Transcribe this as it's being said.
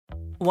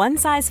One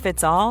size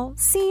fits all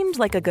seemed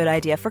like a good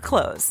idea for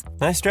clothes.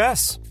 Nice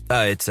dress.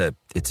 It's a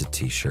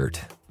t-shirt.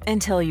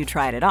 Until you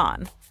tried it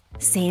on.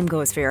 Same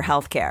goes for your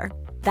healthcare.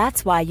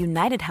 That's why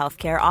United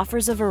Healthcare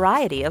offers a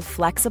variety of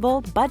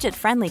flexible,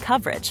 budget-friendly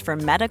coverage for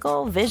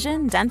medical,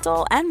 vision,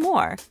 dental, and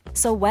more.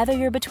 So whether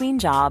you're between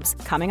jobs,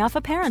 coming off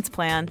a parent's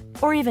plan,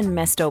 or even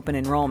missed open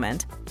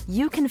enrollment,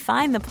 you can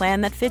find the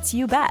plan that fits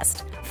you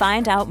best.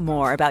 Find out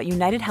more about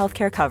United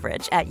Healthcare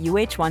coverage at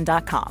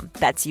uh1.com.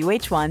 That's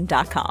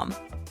uh1.com.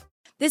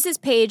 This is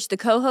Paige, the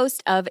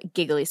co-host of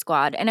Giggly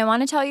Squad, and I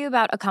want to tell you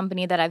about a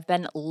company that I've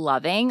been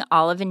loving,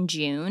 Olive &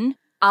 June.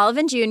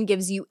 Olive & June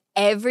gives you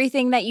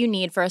everything that you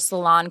need for a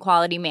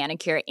salon-quality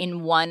manicure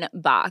in one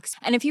box.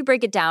 And if you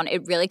break it down,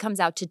 it really comes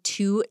out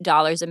to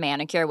 $2 a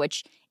manicure,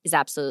 which is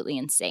absolutely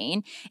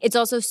insane. It's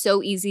also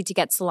so easy to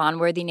get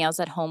salon-worthy nails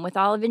at home with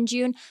Olive &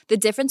 June. The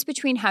difference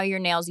between how your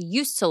nails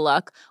used to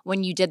look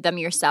when you did them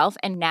yourself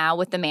and now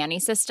with the Mani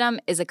system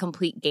is a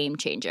complete game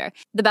changer.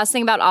 The best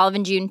thing about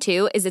Olive & June,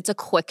 too, is it's a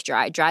quick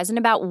dry. Dries in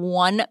about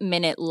 1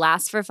 minute,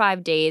 lasts for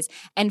 5 days,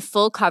 and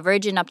full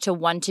coverage in up to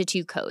 1 to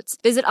 2 coats.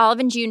 Visit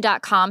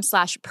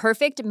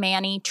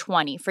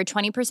oliveandjune.com/perfectmani20 for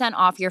 20%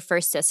 off your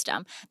first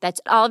system.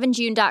 That's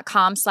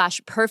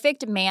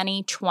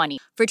oliveandjune.com/perfectmani20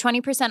 for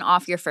 20%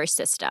 off your first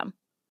system.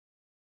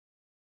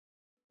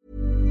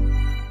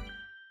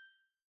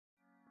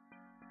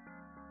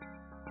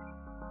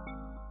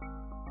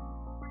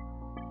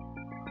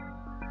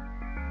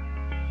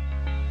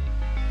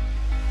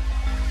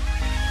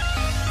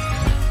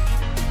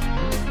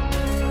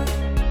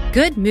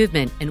 Good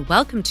movement, and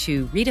welcome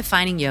to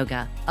Redefining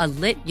Yoga, a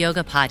lit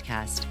yoga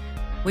podcast,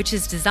 which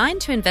is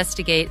designed to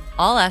investigate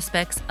all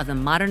aspects of the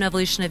modern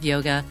evolution of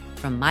yoga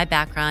from my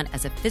background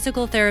as a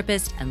physical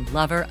therapist and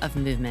lover of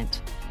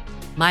movement.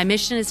 My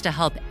mission is to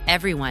help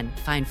everyone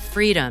find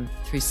freedom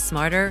through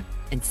smarter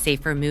and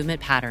safer movement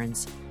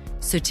patterns,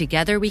 so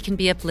together we can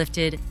be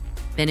uplifted,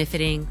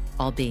 benefiting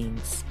all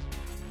beings.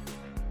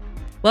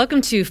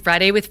 Welcome to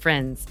Friday with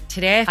Friends.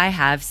 Today I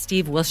have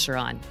Steve Wiltshire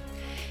on.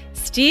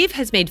 Steve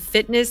has made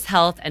fitness,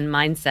 health, and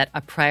mindset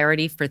a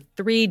priority for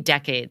 3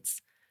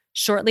 decades.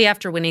 Shortly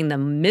after winning the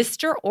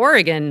Mr.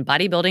 Oregon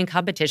bodybuilding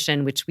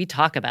competition, which we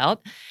talk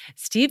about,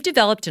 Steve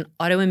developed an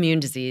autoimmune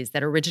disease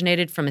that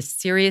originated from a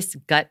serious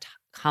gut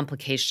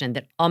complication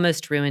that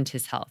almost ruined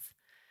his health.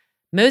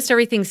 Most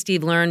everything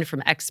Steve learned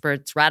from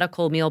experts,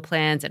 radical meal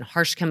plans, and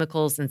harsh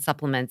chemicals and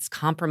supplements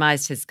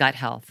compromised his gut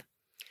health.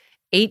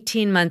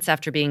 18 months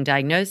after being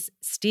diagnosed,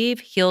 Steve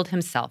healed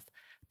himself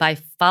by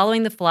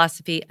following the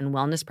philosophy and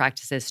wellness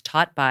practices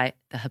taught by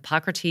the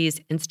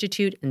Hippocrates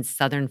Institute in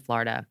Southern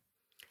Florida.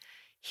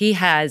 He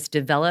has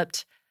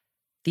developed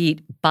the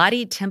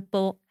Body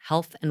Temple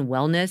Health and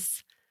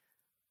Wellness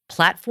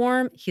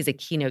platform. He's a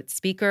keynote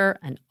speaker,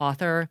 an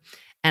author,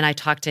 and I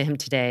talked to him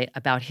today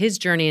about his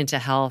journey into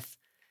health,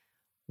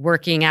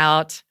 working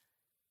out,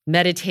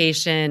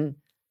 meditation,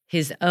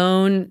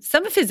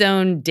 some of his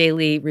own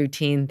daily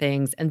routine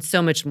things, and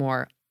so much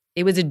more.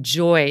 It was a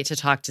joy to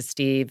talk to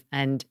Steve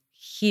and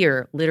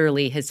hear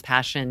literally his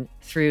passion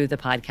through the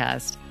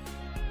podcast.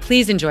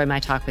 Please enjoy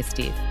my talk with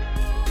Steve.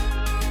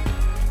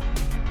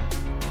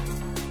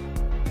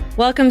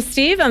 Welcome,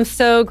 Steve. I'm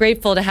so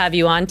grateful to have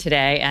you on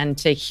today and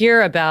to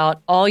hear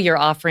about all your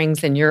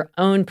offerings and your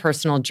own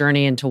personal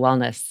journey into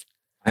wellness.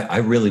 I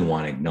really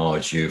want to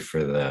acknowledge you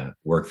for the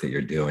work that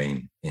you're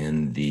doing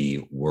in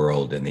the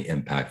world and the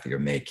impact that you're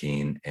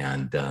making.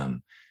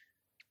 And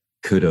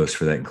kudos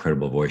for that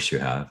incredible voice you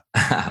have.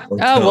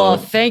 Well,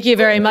 thank you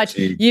very much.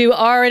 You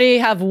already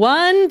have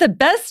won the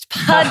best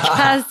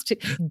podcast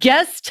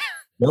guest.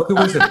 Yoga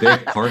was a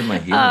big part of my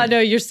healing. Oh, no,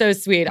 you're so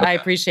sweet. I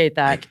appreciate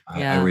that.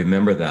 I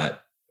remember that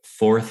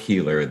 4th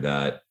healer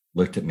that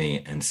looked at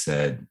me and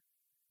said,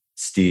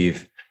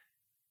 Steve,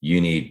 you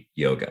need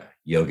yoga.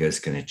 Yoga is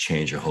going to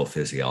change your whole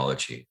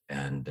physiology.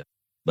 And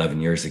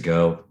 11 years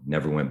ago,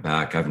 never went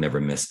back. I've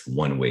never missed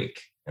 1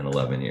 week in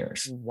 11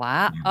 years.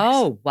 Wow.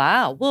 Oh,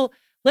 wow. Well,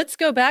 let's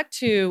go back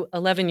to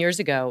 11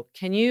 years ago.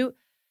 Can you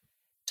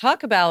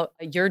talk about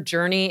your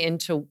journey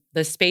into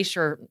the space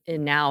you're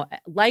in now?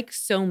 Like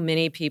so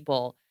many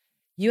people,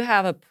 you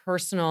have a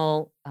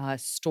personal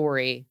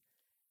story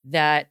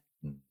that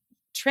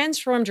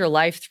transformed your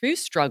life through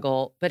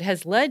struggle, but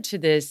has led to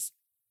this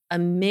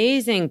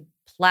amazing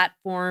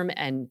platform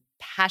and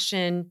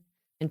passion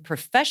and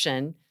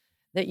profession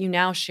that you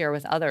now share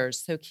with others.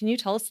 So can you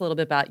tell us a little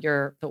bit about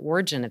the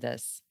origin of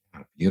this?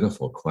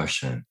 Beautiful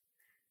question.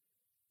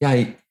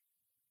 Yeah,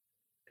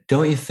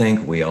 don't you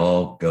think we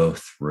all go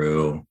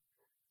through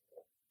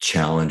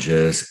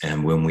challenges,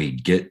 and when we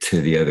get to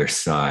the other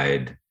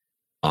side,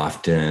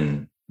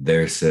 often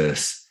there's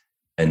this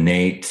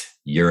innate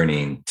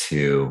yearning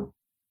to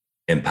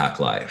impact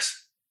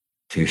lives,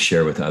 to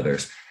share with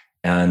others.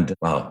 And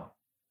wow,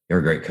 you're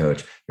a great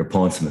coach. You're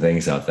pulling some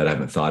things out that I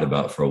haven't thought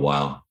about for a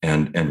while.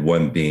 And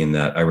one being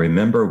that I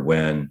remember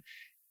when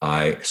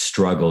I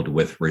struggled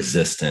with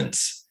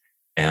resistance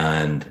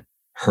and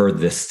heard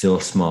this still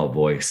small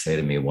voice say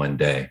to me one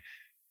day,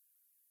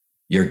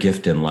 your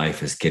gift in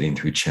life is getting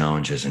through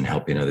challenges and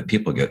helping other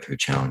people get through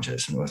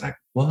challenges. And it was like,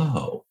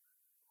 whoa,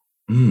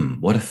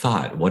 what a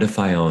thought. What if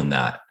I own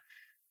that?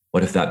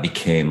 What if that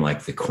became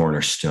like the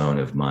cornerstone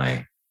of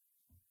my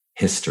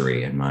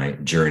history and my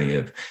journey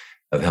of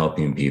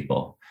helping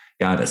people?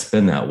 God, it's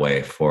been that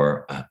way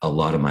for a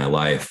lot of my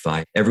life.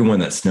 Everyone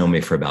that's known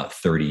me for about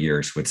 30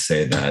 years would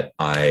say that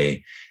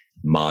I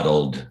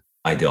modeled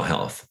ideal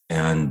health.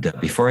 And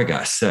before I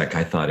got sick,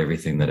 I thought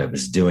everything that I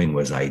was doing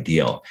was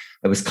ideal.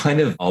 I was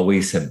kind of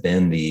always have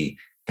been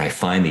I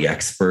find the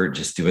expert,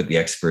 just do what the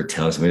expert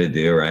tells me to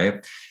do,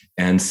 right?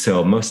 And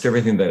so most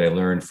everything that I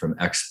learned from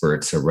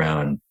experts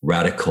around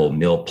radical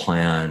meal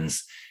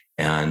plans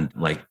and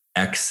like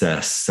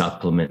excess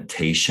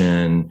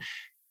supplementation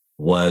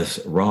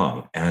was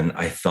wrong. And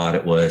I thought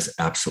it was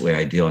absolutely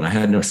ideal. And I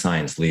had no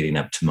signs leading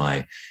up to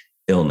my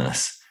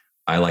illness.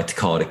 I like to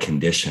call it a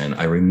condition.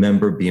 I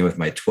remember being with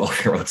my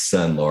 12-year-old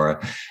son, Laura,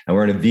 and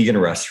we're in a vegan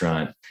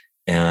restaurant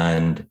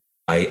and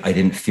I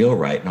didn't feel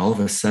right. And all of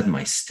a sudden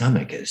my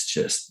stomach is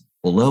just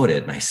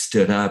bloated. And I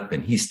stood up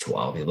and he's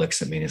 12. He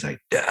looks at me and he's like,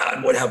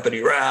 Dad, what happened to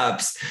your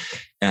abs?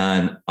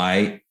 And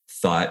I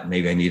thought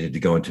maybe I needed to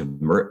go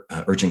into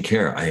urgent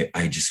care.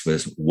 I just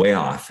was way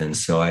off. And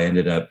so I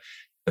ended up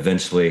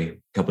eventually a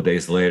couple of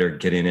days later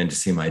getting in to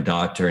see my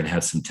doctor and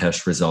had some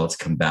test results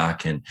come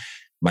back and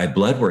my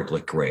blood work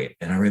looked great.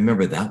 And I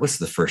remember that was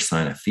the first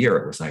sign of fear.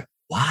 It was like,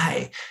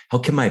 why? How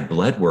can my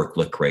blood work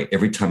look great?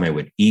 Every time I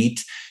would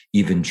eat,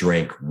 even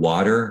drink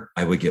water,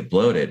 I would get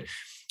bloated.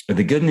 And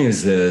the good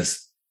news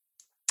is,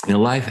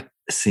 life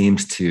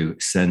seems to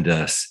send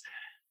us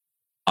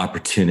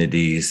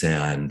opportunities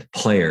and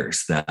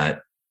players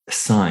that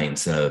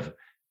signs of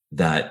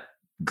that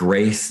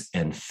grace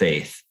and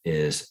faith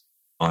is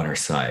on our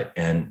side.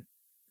 And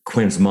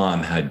Quinn's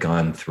mom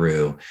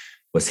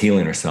was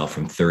healing herself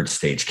from 3rd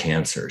stage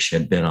cancer. She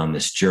had been on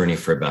this journey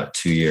for about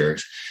 2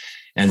 years.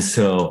 And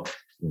so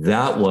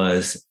that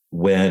was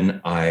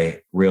when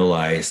I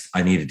realized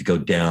I needed to go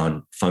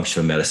down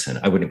functional medicine.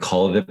 I wouldn't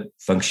call it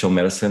functional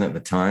medicine at the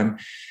time.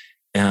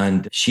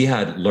 And she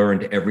had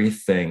learned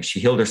everything. She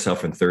healed herself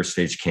from 3rd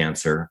stage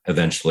cancer,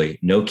 eventually,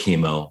 no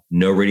chemo,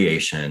 no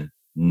radiation,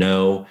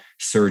 no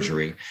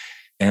surgery.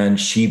 And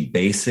she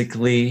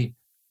basically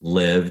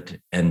lived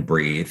and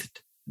breathed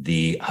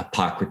the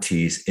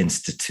Hippocrates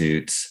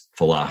Institute's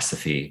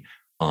philosophy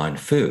on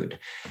food.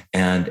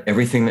 And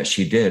everything that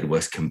she did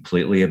was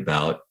completely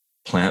about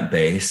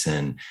plant-based.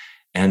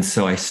 And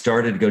so I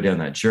started to go down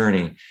that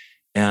journey.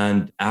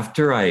 And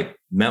after I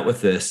met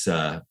with this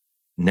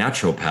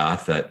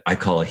naturopath that I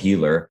call a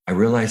healer, I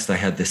realized I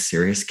had this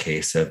serious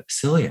case of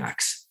celiac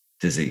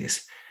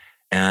disease.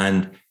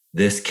 And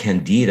this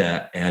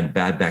candida and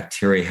bad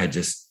bacteria had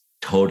just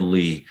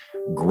totally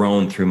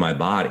grown through my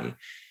body.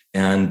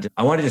 And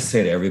I wanted to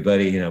say to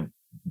everybody,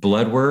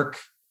 blood work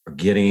or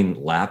getting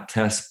lab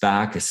tests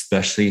back,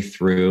 especially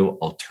through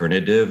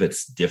alternative,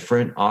 it's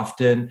different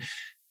often,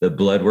 the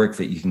blood work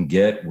that you can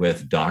get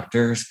with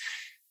doctors,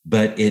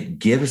 but it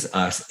gives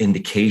us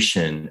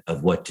indication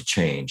of what to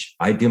change.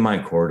 I do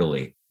mine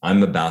quarterly.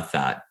 I'm about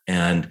that.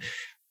 And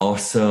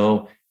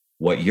also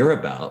what you're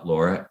about,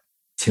 Laura,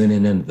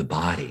 tuning into the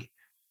body.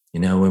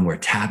 When we're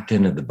tapped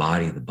into the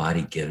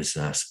body gives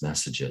us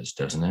messages,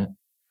 doesn't it?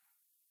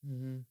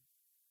 Mm-hmm.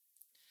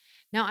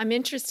 Now, I'm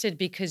interested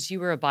because you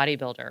were a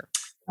bodybuilder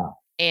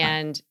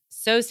and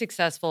so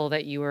successful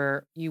that you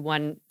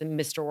won the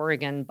Mr.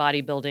 Oregon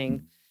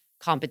bodybuilding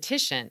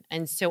competition.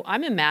 And so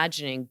I'm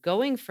imagining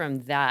going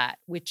from that,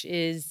 which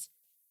is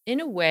in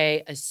a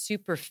way a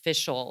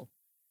superficial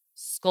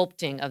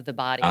sculpting of the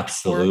body.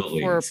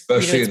 Absolutely.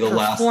 Especially the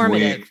last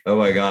week. Oh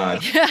my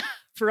God. Yeah,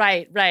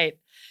 right.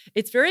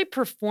 It's very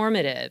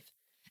performative.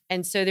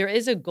 And so there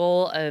is a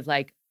goal of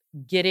like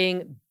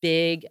getting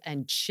big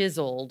and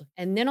chiseled.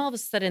 And then all of a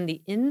sudden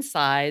the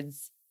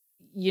insides,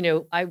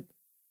 I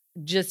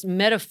just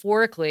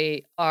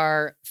metaphorically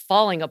are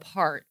falling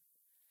apart.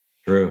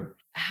 True.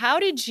 How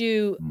did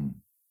you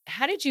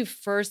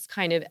first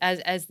kind of,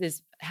 as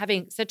this,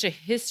 having such a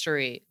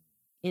history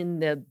in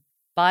the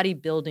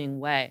bodybuilding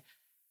way,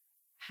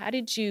 how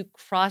did you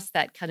cross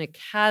that kind of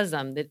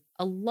chasm that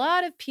a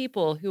lot of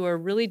people who are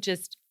really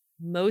just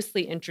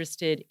mostly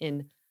interested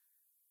in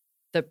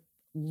the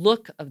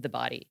look of the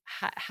body,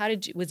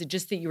 was it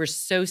just that you were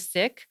so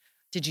sick?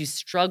 Did you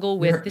struggle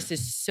with, this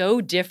is so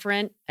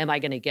different? Am I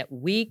going to get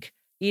weak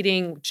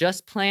eating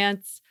just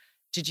plants?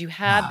 Did you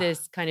have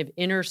this kind of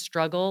inner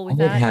struggle with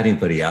that? I haven't had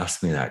anybody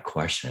ask me that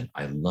question.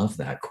 I love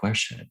that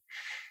question.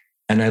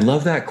 And I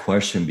love that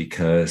question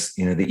because,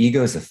 the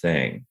ego is a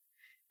thing.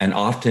 And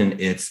often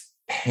it's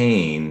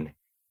pain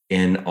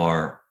in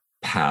our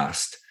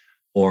past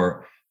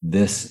or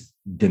this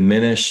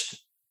diminished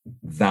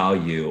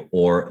value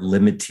or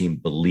limiting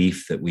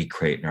belief that we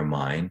create in our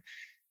mind.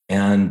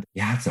 And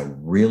it's a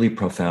really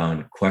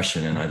profound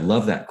question. And I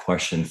love that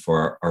question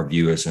for our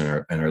viewers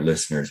and our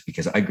listeners,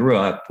 because I grew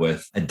up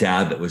with a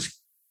dad that was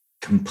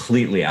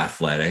completely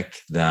athletic,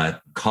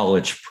 that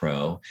college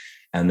pro.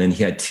 And then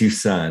he had three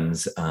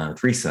sons,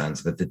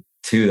 but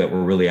two that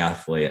were really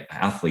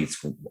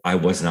athletes. I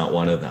was not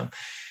one of them.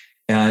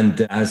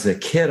 And as a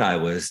kid, I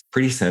was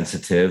pretty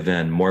sensitive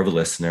and more of a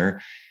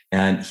listener.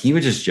 And he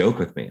would just joke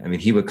with me. I mean,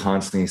 he would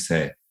constantly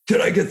say,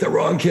 "Did I get the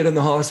wrong kid in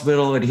the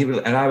hospital?"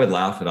 And I would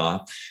laugh it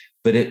off.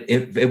 But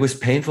it was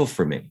painful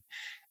for me.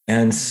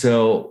 And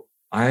so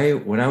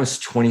when I was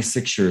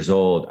 26 years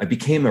old, I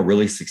became a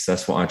really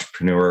successful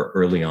entrepreneur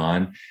early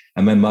on.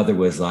 And my mother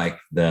was like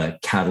the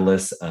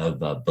catalyst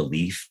of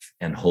belief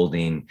and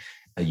holding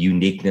a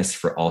uniqueness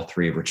for all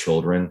three of her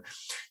children.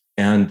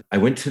 And I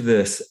went to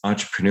this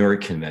entrepreneur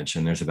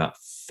convention. There's about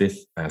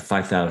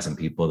 5,000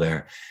 people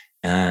there.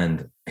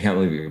 And I can't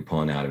believe you're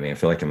pulling out of me. I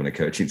feel like I'm in a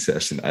coaching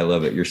session. I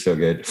love it. You're so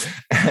good.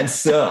 And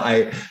so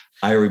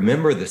I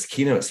remember this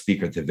keynote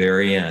speaker at the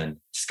very end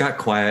just got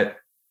quiet,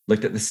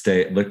 looked at the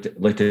stage,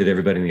 looked at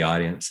everybody in the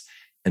audience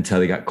until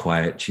they got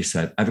quiet. She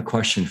said, "I have a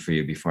question for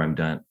you before I'm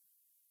done."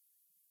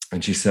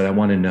 And she said, "I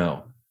want to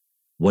know,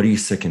 what are you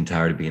sick and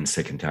tired of being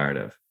sick and tired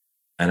of?"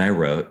 And I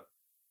wrote,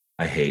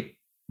 "I hate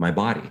my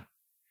body."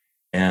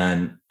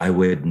 And I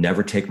would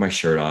never take my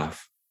shirt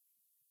off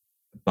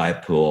by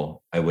a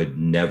pool. I would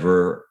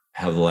never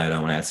have the light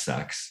on when I had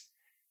sex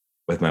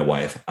with my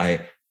wife.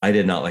 I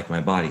did not like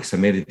my body. So I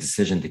made a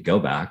decision to go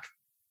back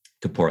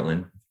to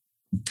Portland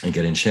and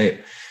get in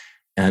shape.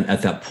 And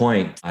at that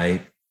point,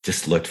 I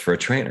just looked for a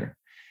trainer.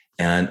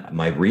 And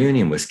my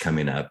reunion was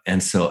coming up.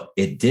 And so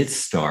it did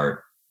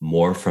start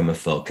more from a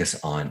focus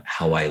on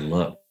how I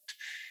looked.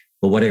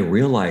 But what I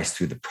realized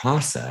through the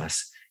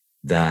process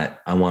that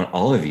I want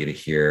all of you to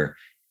hear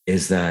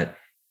is that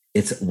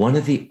it's one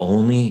of the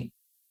only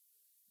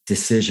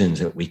decisions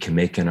that we can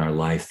make in our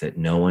life that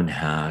no one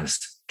has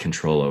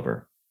control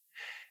over.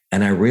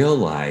 And I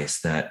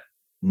realized that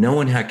no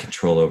one had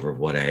control over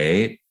what I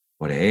ate,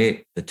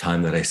 the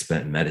time that I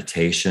spent in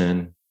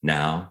meditation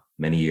now,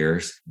 many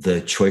years,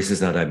 the choices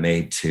that I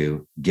made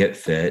to get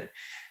fit.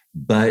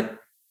 But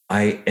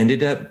I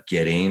ended up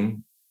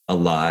getting a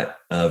lot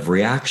of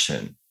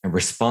reaction and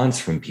response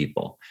from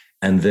people.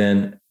 And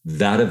then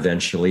that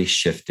eventually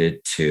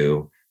shifted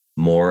to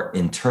more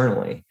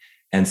internally.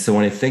 And so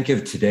when I think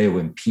of today,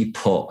 when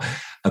people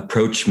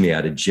approach me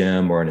at a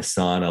gym or in a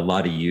sauna, a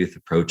lot of youth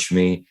approach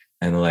me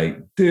and they're like,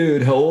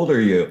 "Dude, how old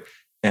are you?"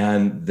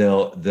 And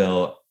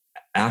they'll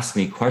ask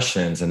me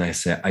questions. And I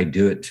say, I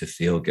do it to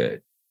feel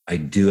good. I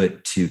do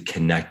it to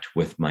connect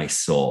with my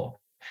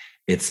soul.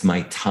 It's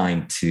my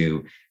time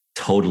to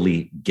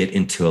totally get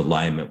into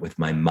alignment with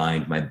my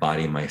mind, my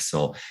body, my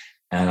soul.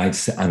 And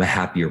I'm a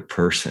happier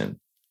person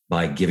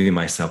by giving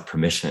myself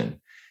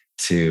permission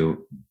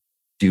to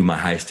do my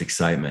highest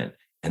excitement,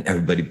 and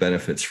everybody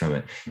benefits from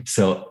it.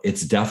 So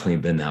it's definitely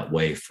been that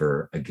way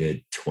for a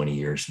good 20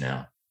 years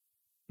now.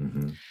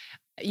 Mm-hmm.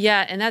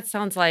 Yeah. And that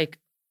sounds like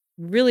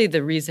really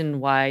the reason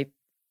why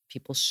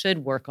people should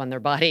work on their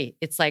body.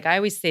 It's like, I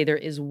always say there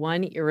is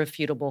one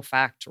irrefutable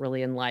fact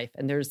really in life,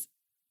 and there's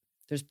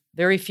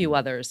very few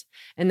others.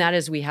 And that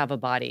is we have a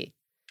body,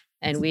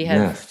 and we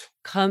have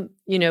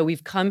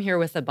we've come here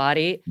with a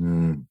body.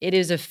 It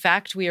is a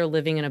fact we are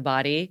living in a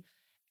body.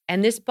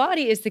 And this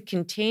body is the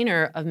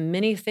container of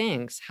many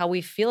things, how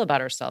we feel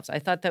about ourselves. I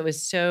thought that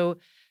was so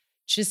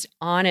just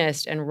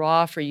honest and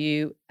raw for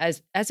you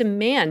as a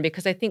man,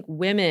 because I think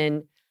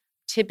women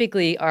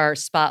typically are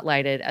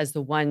spotlighted as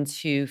the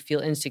ones who feel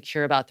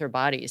insecure about their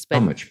bodies.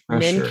 But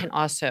men can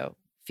also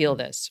feel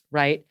this,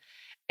 right?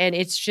 And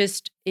it's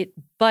just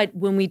but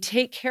when we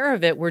take care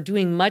of it, we're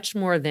doing much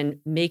more than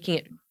making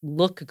it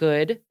look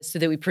good so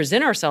that we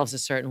present ourselves a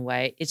certain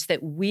way. It's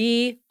that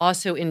we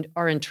also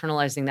are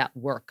internalizing that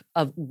work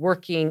of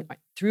working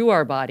through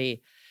our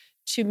body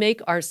to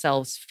make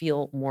ourselves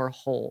feel more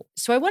whole.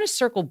 So I want to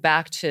circle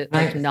back to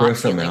not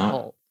feeling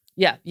whole.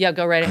 Yeah,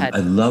 go right ahead. I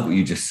love what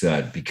you just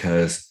said,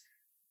 because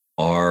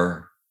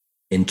our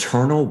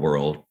internal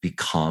world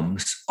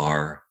becomes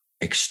our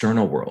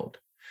external world.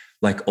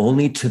 Like,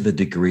 only to the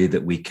degree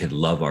that we can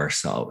love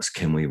ourselves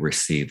can we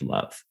receive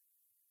love.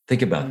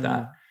 Think about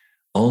that.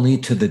 Only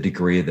to the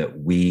degree that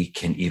we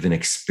can even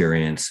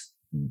experience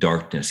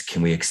darkness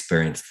can we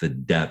experience the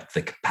depth,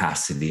 the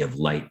capacity of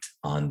light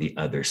on the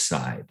other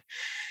side.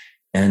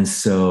 And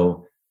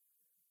so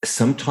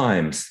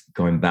sometimes,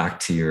 going back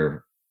to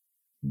your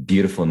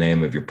beautiful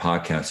name of your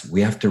podcast,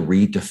 we have to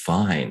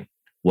redefine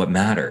what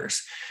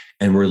matters.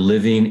 And we're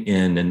living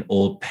in an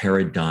old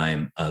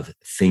paradigm of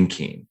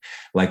thinking.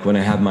 Like when I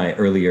had my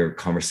earlier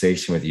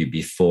conversation with you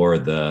before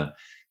the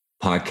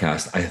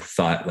podcast, I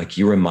thought, like,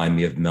 you remind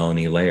me of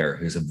Melanie Layer,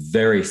 who's a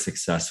very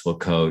successful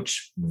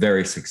coach,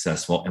 very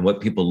successful. And what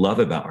people love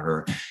about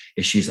her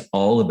is she's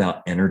all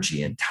about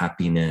energy and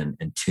tapping in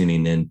and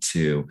tuning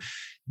into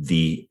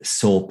the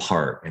soul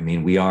part. I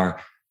mean, we are,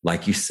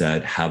 like you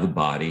said, have a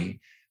body.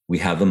 We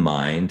have a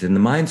mind, and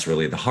the mind's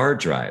really the hard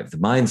drive. The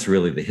mind's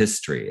really the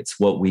history. It's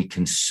what we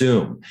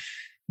consume.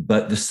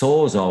 But the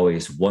soul is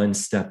always one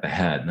step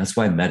ahead. And that's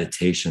why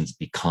meditation's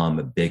become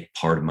a big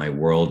part of my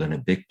world and a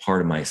big part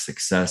of my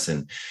success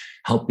in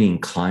helping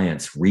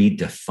clients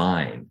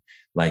redefine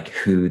like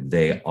who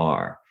they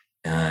are.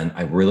 And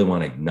I really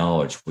want to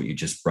acknowledge what you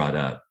just brought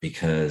up,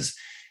 because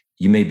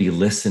you may be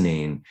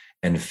listening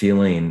and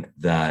feeling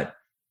that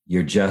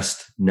you're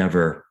just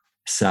never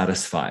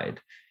satisfied.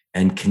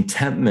 And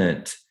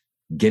contentment,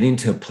 getting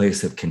to a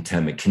place of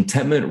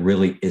contentment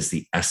really is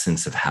the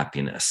essence of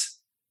happiness.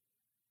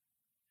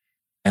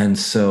 And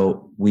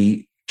so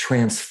we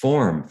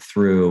transform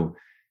through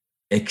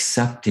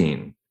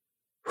accepting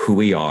who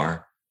we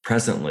are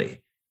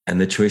presently,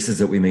 and the choices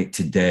that we make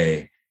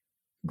today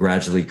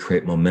gradually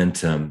create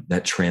momentum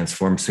that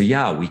transforms. So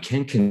yeah, we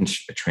can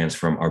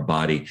transform our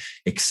body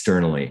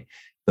externally,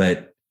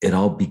 but it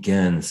all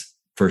begins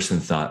first in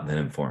thought and then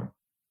in form.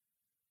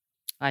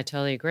 I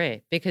totally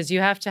agree, because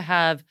you have to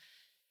have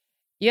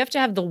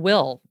the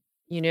will,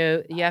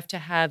 you have to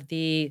have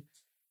the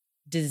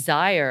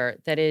desire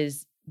that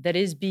is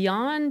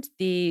beyond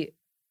the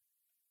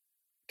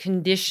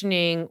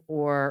conditioning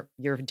or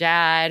your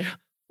dad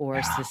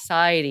or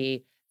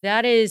society.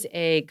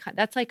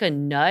 That's like a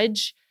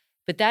nudge,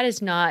 but it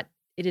is not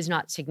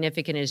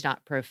significant. It is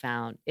not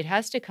profound. It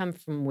has to come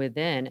from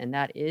within. And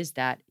that is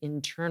that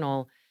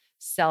internal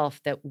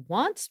self that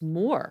wants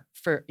more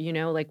for,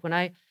 like when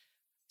I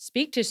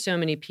speak to so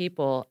many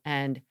people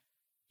and,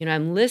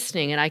 I'm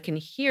listening and I can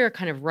hear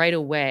kind of right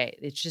away.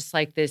 It's just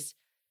like this,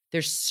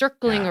 they're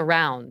circling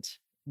around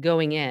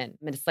going in,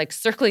 and it's like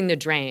circling the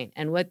drain.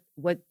 And what,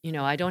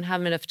 I don't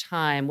have enough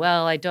time.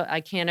 Well, I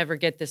can't ever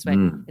get this way.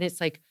 And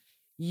it's like,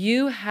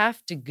 you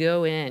have to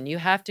go in, you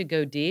have to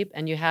go deep,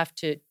 and you have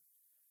to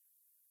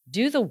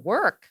do the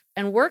work.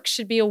 And work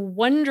should be a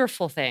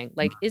wonderful thing.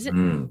 Like,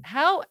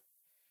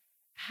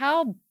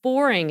 how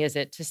boring is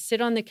it to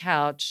sit on the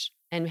couch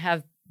and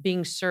have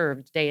being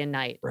served day and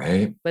night,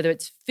 right? Whether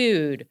it's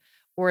food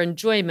or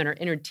enjoyment or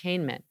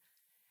entertainment,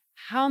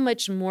 how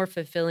much more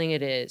fulfilling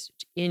it is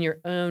in your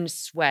own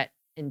sweat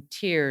and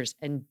tears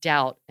and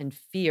doubt and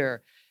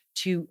fear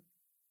to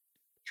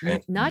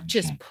not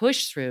just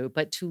push through,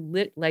 but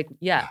to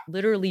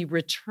literally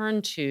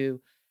return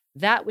to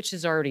that which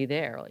is already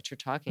there, like you're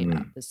talking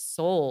about, the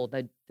soul,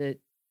 the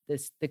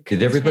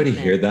Did everybody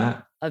hear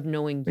that? Of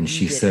knowing when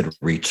she said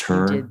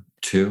return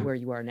to where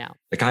you are now.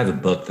 Like, I have a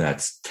book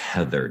that's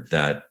tethered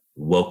that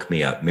woke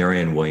me up,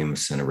 Marianne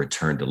Williamson, A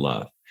Return to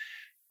Love.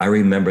 I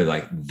remember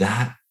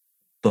that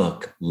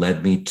book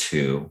led me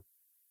to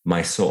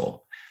my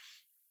soul.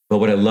 But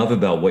what I love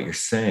about what you're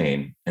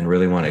saying and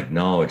really want to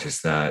acknowledge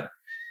is that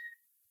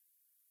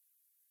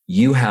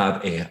you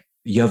have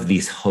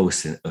these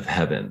hosts of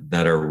heaven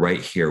that are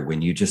right here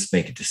when you just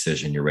make a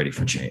decision, you're ready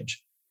for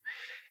change.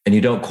 And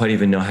you don't quite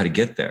even know how to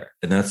get there.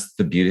 And that's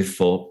the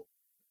beautiful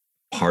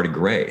part of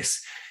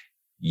grace.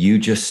 You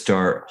just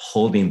start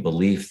holding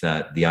belief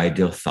that the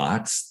ideal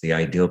thoughts, the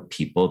ideal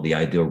people, the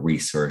ideal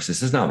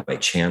resources, is not by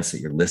chance that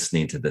you're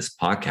listening to this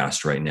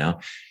podcast right now.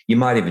 You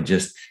might even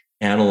just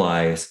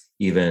analyze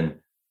even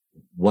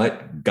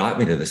what got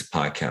me to this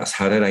podcast.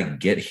 How did I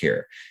get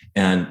here?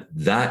 And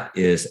that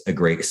is a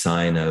great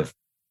sign of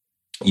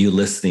you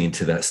listening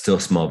to that still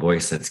small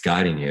voice that's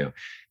guiding you.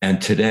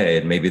 And today,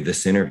 and maybe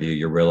this interview,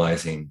 you're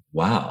realizing,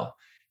 wow,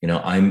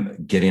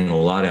 I'm getting a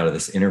lot out of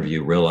this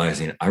interview,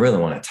 realizing I really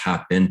want to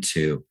tap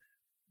into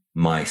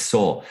my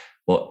soul.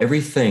 Well,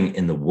 everything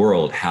in the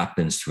world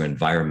happens through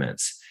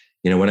environments.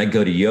 When I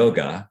go to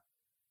yoga,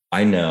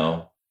 I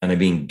know, and I'm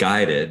being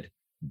guided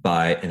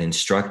by an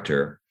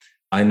instructor,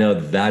 I know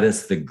that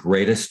is the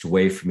greatest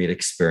way for me to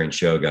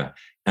experience yoga.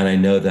 And I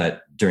know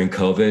that during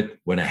COVID,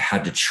 when I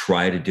had to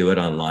try to do it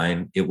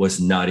online, it was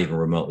not even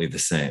remotely the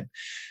same.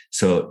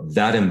 So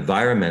that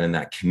environment and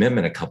that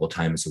commitment a couple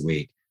times a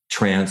week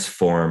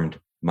transformed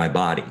my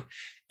body.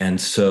 And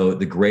so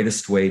the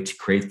greatest way to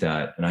create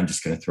that, and I'm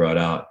just going to throw it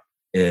out,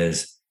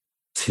 is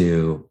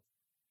to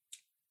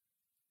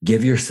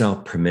give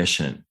yourself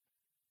permission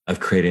of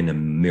creating a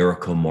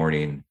miracle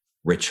morning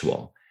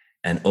ritual.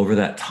 And over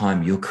that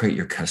time, you'll create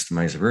your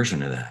customized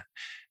version of that.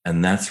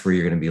 And that's where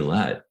you're going to be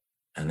led.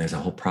 And there's a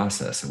whole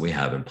process that we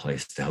have in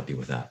place to help you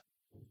with that.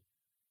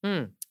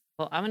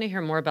 Well, I want to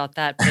hear more about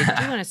that, but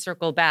I do want to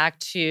circle back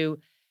to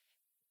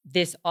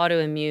this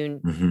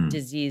autoimmune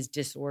disease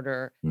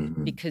disorder,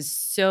 because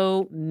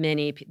so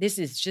many, this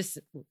is just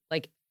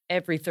like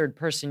every third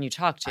person you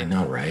talk to. I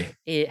know, right?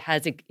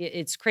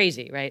 It's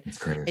crazy, right? It's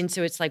crazy. And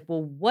so it's like,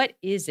 well, what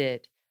is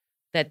it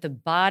that the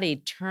body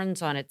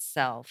turns on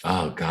itself?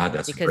 Oh God,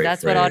 that's because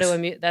that's what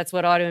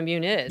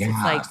autoimmune is. Yeah,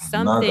 it's like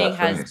something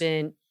has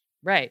been,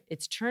 right.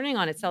 It's turning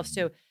on itself.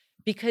 So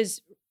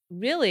because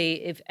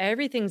really, if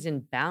everything's in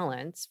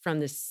balance from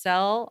the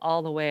cell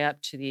all the way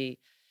up to the,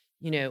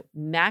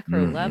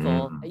 macro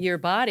level, your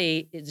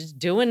body is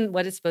doing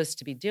what it's supposed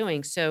to be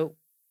doing. So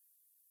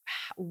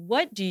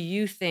what do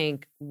you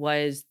think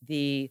was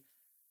the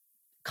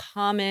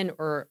common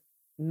or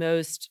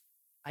most,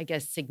 I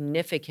guess,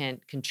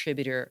 significant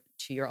contributor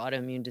to your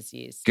autoimmune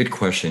disease? Good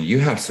question. You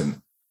have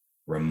some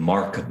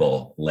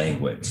remarkable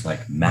language,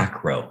 like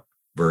macro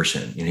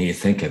version. You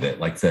think of it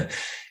like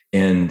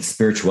in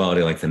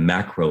spirituality, like the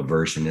macro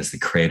version is the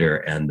creator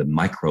and the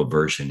micro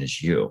version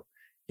is you,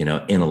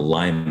 in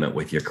alignment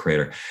with your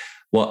creator.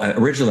 Well,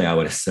 originally I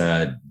would have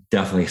said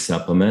definitely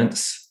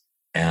supplements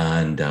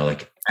and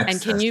like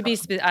And can you be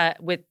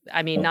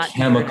not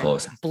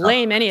chemicals,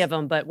 blame any of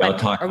them, but I'll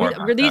talk more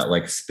about that,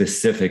 like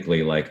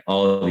specifically like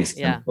all of these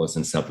chemicals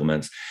and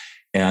supplements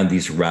and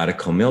these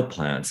radical meal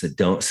plans that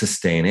don't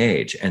sustain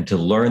age. And to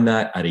learn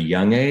that at a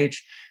young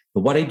age,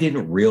 but what I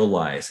didn't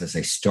realize as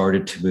I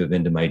started to move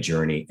into my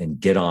journey and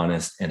get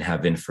honest and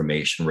have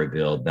information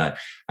revealed that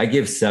I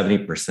give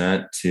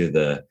 70% to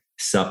the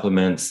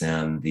supplements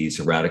and these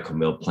radical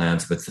meal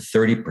plans, but the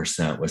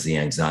 30% was the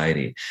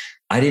anxiety.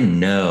 I didn't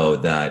know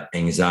that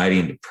anxiety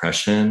and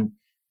depression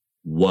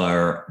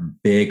were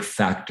big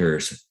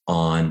factors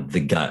on the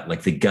gut.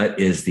 Like the gut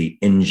is the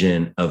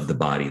engine of the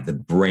body, the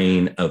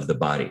brain of the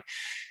body.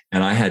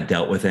 And I had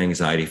dealt with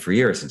anxiety for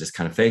years and just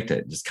kind of faked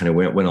it, just kind of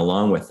went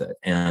along with it,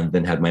 and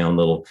then had my own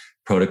little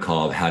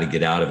protocol of how to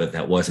get out of it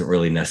that wasn't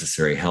really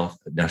necessarily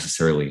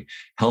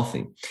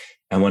healthy.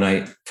 And when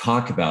I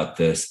talk about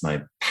this,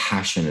 my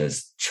passion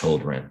is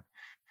children.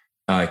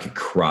 I could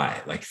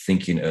cry, like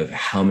thinking of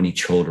how many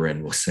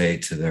children will say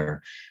to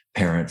their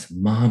parents,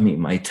 "Mommy,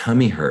 my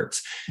tummy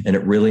hurts." And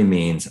it really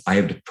means I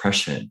have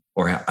depression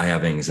or I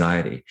have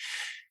anxiety.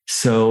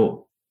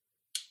 So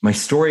my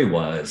story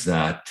was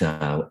that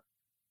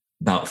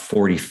about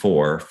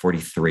 44,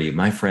 43,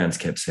 my friends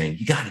kept saying,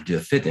 "You got to do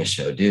a fitness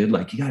show, dude.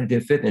 Like, you got to do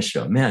a fitness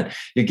show. Man,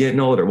 you're getting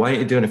older. Why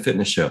aren't you doing a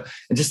fitness show?"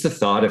 And just the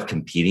thought of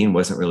competing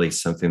wasn't really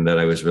something that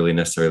I was really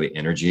necessarily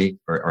energy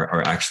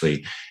or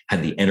actually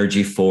had the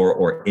energy for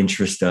or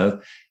interest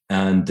of.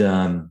 And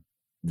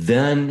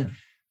then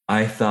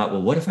I thought,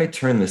 well, what if I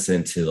turn this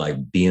into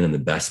like being in the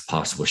best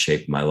possible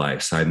shape of my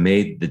life? So I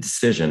made the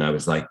decision. I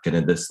was like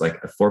going to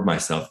afford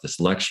myself this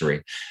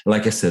luxury.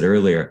 Like I said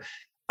earlier,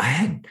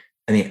 I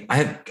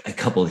have a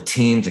couple of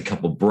teams, a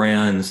couple of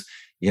brands,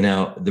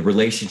 the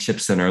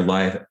relationships in our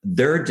life,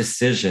 their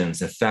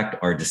decisions affect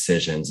our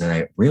decisions. And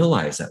I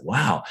realized that,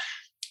 wow,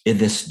 in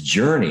this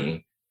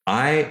journey,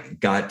 I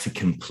got to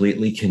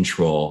completely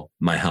control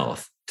my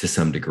health to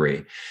some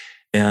degree.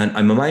 And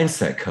I'm a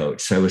mindset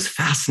coach. So I was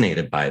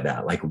fascinated by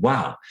that. Like,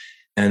 wow.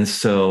 And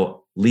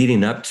so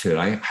leading up to it,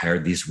 I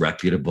hired these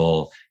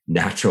reputable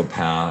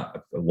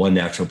one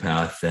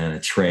naturopath and a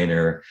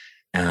trainer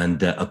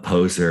and a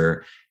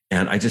poser.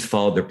 And I just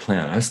followed their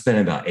plan. I was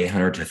spending about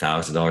 $800 to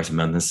 $1,000 a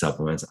month in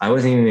supplements. I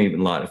wasn't even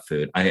eating a lot of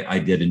food. I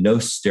did a no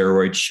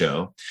steroid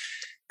show.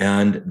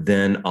 And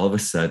then all of a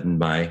sudden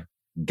my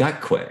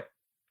gut quit.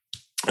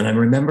 And I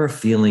remember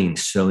feeling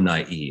so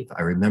naive.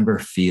 I remember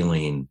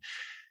feeling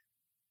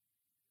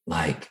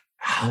like,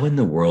 how in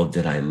the world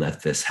did I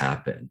let this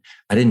happen?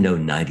 I didn't know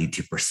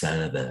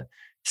 92% of the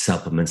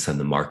supplements on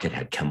the market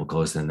had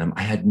chemicals in them.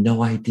 I had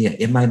no idea.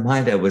 In my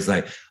mind, I was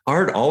like,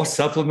 aren't all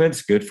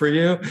supplements good for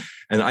you?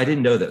 And I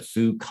didn't know that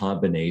food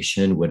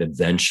combination would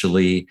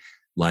eventually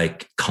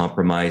like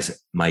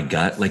compromise my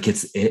gut. Like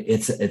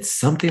it's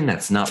something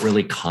that's not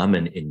really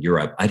common in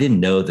Europe. I didn't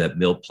know that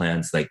meal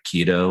plans like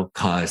keto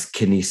cause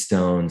kidney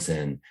stones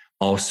and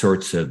all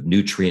sorts of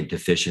nutrient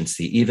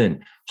deficiency,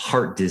 even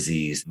heart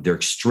disease. They're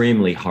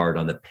extremely hard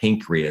on the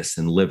pancreas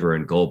and liver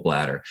and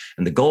gallbladder.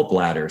 And the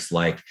gallbladder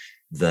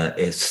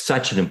is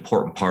such an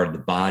important part of the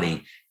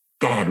body.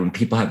 God, when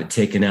people have it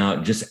taken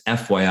out, just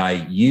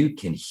FYI, you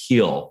can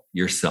heal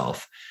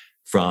yourself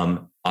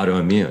from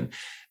autoimmune.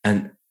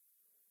 And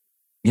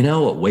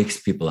what wakes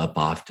people up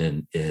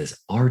often is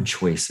our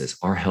choices,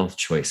 our health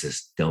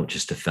choices don't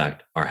just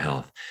affect our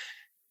health.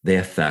 They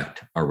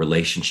affect our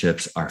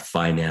relationships, our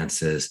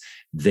finances.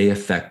 They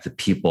affect the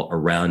people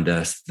around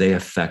us. They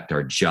affect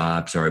our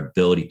jobs, our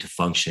ability to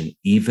function,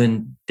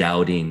 even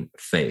doubting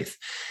faith.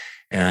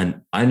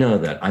 And I know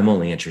that I'm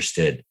only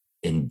interested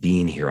in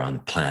being here on the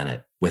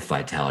planet with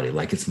vitality.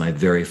 Like it's my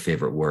very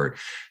favorite word.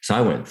 So I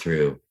went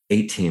through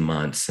 18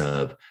 months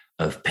of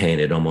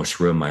pain. It almost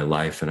ruined my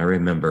life. And I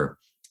remember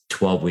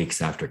 12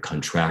 weeks after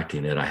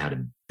contracting it, I had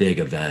a big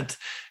event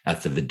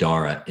at the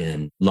Vidara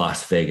in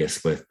Las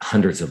Vegas with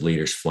hundreds of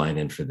leaders flying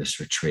in for this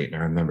retreat.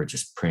 And I remember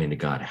just praying to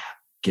God,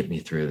 get me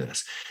through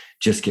this.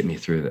 Just get me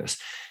through this.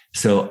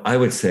 So I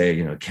would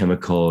say,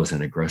 chemicals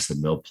and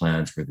aggressive meal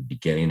plans were the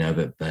beginning of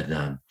it, but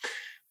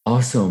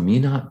also me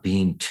not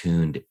being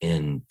tuned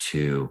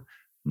into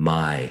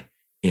my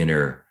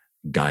inner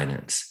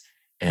guidance.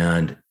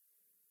 And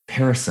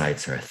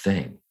parasites are a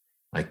thing.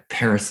 Like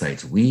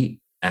parasites, there's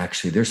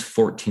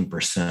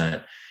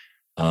 14%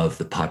 of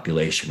the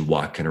population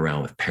walking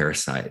around with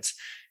parasites,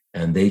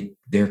 and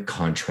they're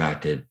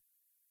contracted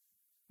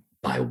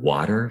by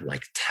water,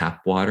 like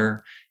tap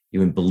water. You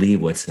wouldn't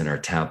believe what's in our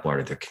tap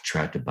water. They're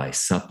contracted by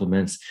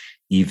supplements,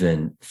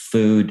 even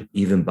food,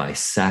 even by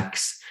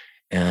sex.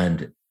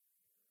 And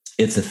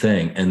it's a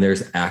thing. And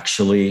there's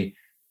actually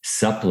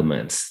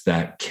supplements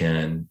that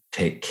can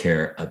take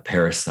care of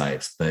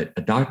parasites, but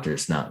a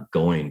doctor's not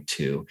going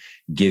to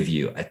give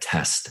you a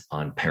test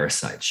on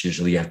parasites.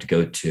 Usually you have to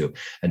go to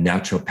a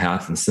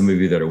naturopath. And some of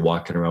you that are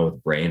walking around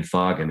with brain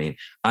fog,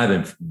 I've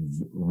been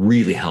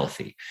really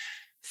healthy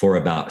for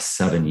about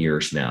 7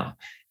 years now.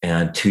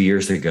 And 2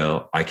 years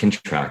ago, I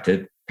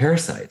contracted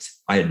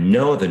parasites. I had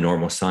no other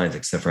normal signs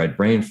except for I had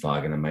brain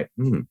fog. And I'm like,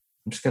 I'm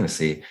just going to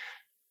see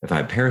if I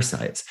had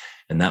parasites.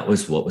 And that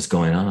was what was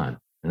going on.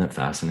 Isn't that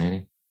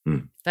fascinating?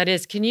 That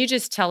is. Can you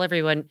just tell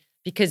everyone,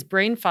 because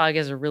brain fog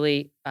is a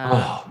really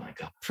Oh my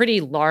God.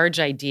 pretty large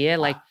idea.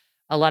 Like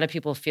a lot of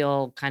people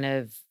feel kind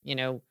of,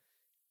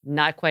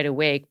 not quite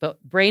awake,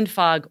 but brain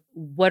fog,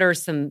 what are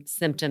some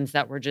symptoms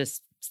that were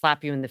just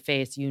slap you in the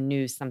face? You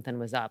knew something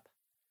was up.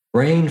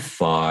 Brain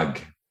fog,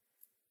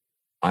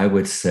 I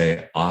would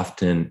say,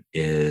 often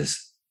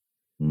is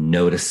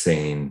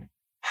noticing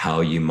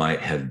how you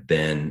might have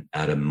been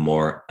at a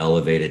more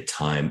elevated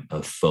time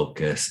of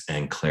focus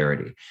and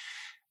clarity.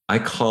 I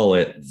call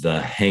it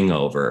the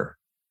hangover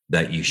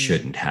that you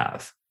shouldn't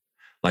have.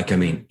 Like, I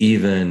mean,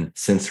 even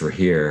since we're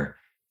here,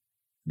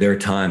 there are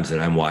times that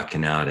I'm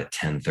walking out at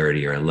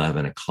 10:30 or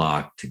 11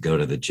 o'clock to go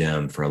to the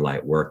gym for a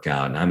light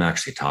workout. And I'm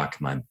actually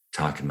talking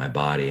my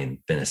body,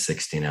 and been a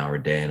 16-hour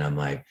day. And I'm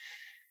like,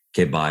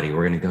 okay, body,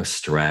 we're going to go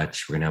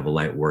stretch. We're going to have a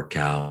light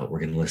workout. We're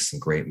going to listen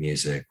to great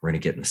music. We're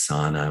going to get in the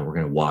sauna. We're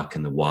going to walk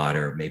in the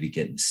water, maybe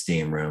get in the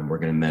steam room. We're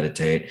going to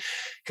meditate,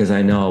 because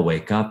I know I'll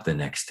wake up the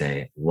next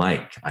day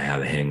like I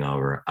have a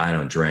hangover. I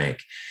don't drink.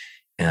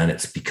 And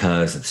it's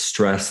because of the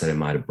stress that I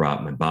might have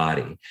brought my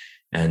body.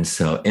 And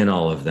so in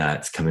all of that,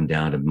 it's coming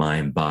down to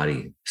mind,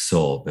 body,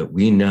 soul. But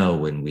we know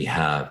when we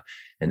have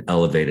an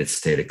elevated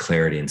state of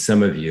clarity, and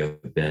some of you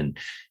have been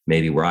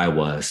maybe where I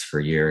was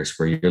for years,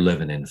 where you're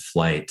living in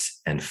flight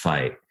and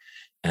fight.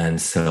 And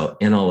so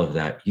in all of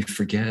that, you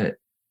forget.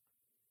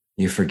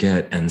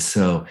 And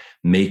so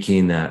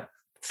making that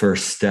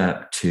first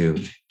step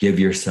to give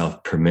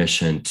yourself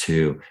permission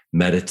to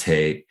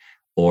meditate,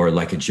 or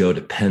like a Joe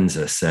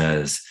Dispenza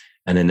says,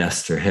 and an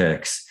Esther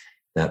Hicks,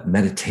 that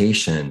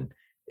meditation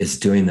is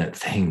doing that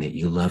thing that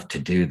you love to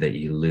do, that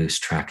you lose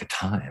track of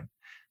time.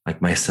 Like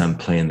my son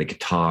playing the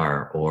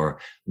guitar, or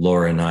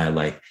Laura and I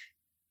like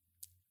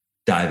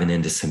diving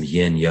into some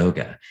yin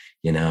yoga.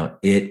 You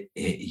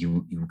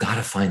got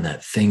to find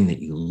that thing that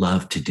you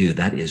love to do.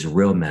 That is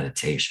real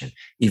meditation.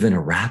 Even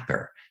a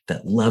rapper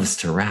that loves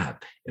to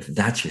rap, if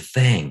that's your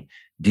thing,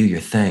 do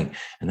your thing.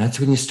 And that's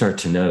when you start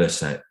to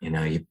notice that,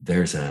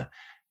 there's a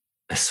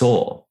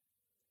soul,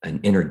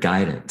 an inner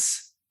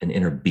guidance, an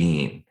inner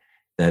being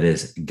that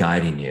is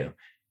guiding you.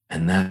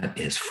 And that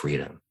is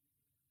freedom.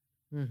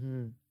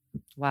 Mm-hmm.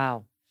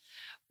 Wow.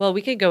 Well,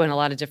 we could go in a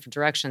lot of different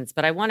directions,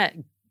 but I want to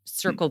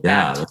circle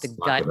back to the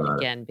gut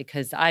again,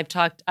 because I've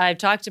talked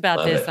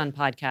about this on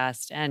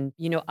podcast, and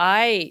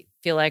I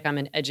feel like I'm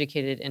an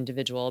educated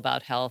individual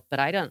about health, but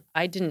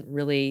I didn't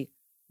really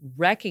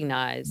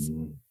recognize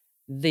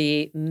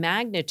the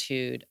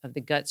magnitude of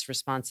the gut's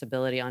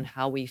responsibility on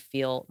how we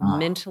feel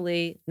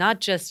mentally,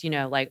 not just,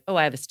 like, oh,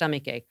 I have a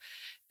stomach ache,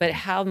 but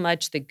how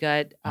much the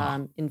gut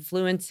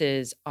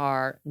influences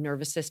our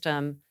nervous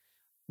system,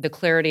 the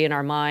clarity in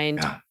our mind,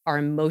 our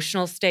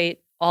emotional state,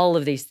 all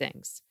of these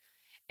things.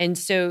 And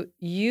so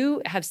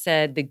you have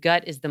said the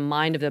gut is the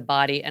mind of the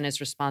body and is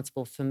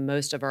responsible for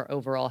most of our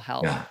overall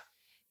health. Yeah.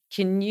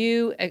 Can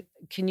you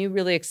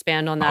really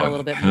expand on that a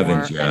little bit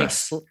more?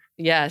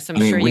 Yes, I'm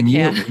sure you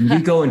can. When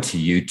you go into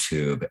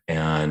YouTube,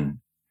 and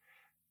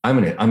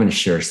I'm gonna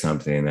share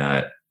something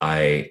that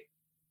I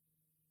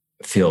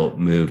feel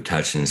moved,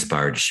 touched, and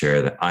inspired to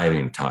share that I haven't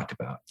even talked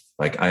about.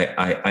 Like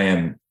I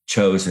am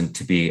chosen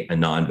to be a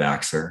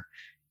non-vaxxer.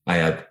 I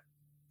have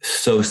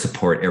so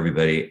support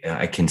everybody.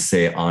 I can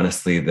say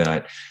honestly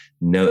that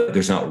no,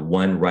 there's not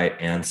one right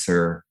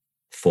answer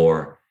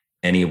for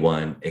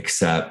anyone,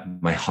 except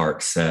my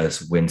heart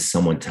says when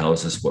someone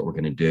tells us what we're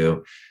going to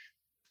do,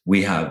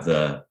 we have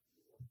the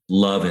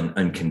love and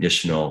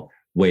unconditional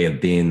way of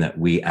being that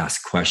we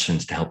ask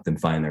questions to help them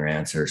find their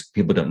answers.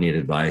 People don't need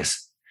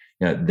advice.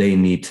 They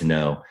need to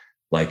know,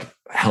 like,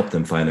 help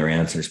them find their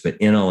answers. But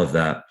in all of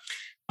that,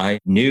 I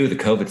knew the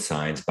COVID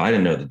signs, but I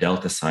didn't know the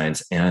Delta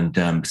signs. And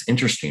it's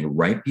interesting,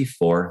 right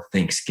before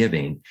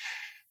Thanksgiving,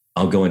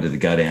 I'll go into the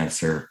gut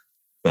answer,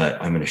 but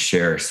I'm going to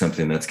share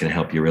something that's going to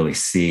help you really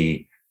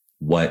see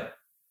what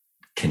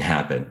can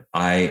happen.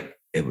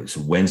 It was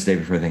Wednesday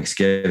before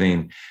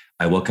Thanksgiving.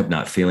 I woke up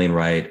not feeling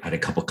right. I had a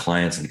couple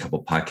clients and a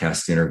couple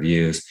podcast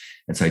interviews.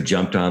 And so I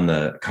jumped on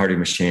the cardio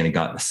machine and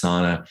got in the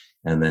sauna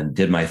and then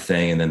did my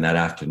thing. And then that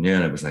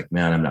afternoon, I was like,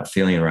 man, I'm not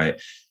feeling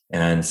right.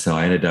 And so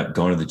I ended up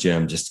going to the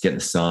gym just to get in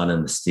the sauna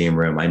and the steam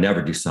room. I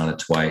never do sauna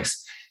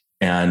twice.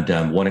 And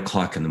 1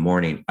 o'clock in the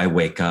morning, I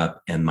wake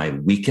up and my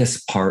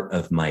weakest part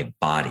of my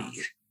body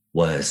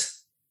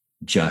was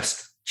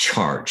just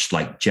charged,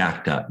 like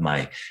jacked up.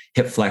 My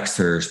hip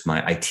flexors,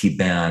 my IT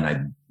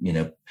band,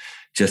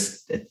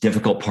 just a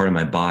difficult part of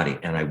my body.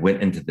 And I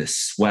went into this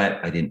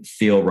sweat. I didn't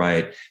feel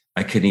right.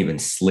 I couldn't even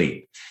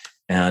sleep.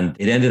 And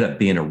it ended up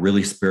being a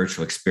really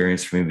spiritual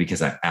experience for me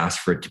because I asked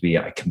for it to be.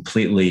 I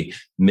completely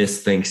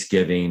missed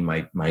Thanksgiving.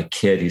 My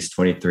kid, he's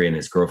 23, and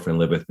his girlfriend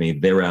lived with me.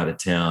 They were out of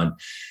town.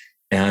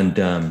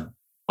 And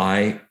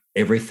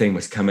everything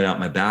was coming out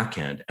my back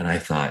end. And I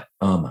thought,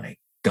 oh my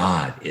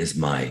God, is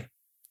my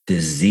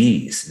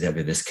disease,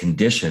 this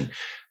condition,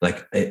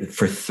 like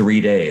for 3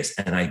 days.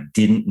 And I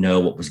didn't know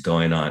what was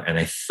going on.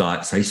 And so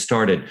I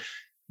started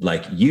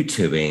like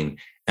YouTubing,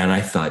 and I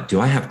thought, do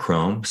I have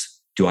Crohn's?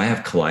 Do I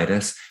have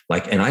colitis?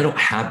 and I don't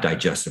have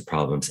digestive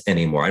problems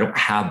anymore. I don't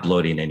have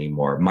bloating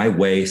anymore. My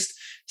waist,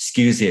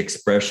 excuse the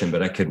expression,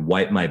 but I could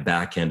wipe my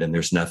back end and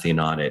there's nothing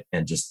on it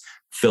and just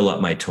fill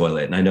up my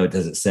toilet. And I know it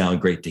doesn't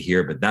sound great to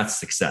hear, but that's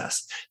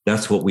success.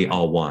 That's what we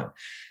all want.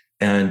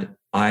 And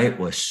I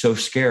was so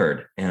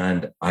scared.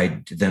 And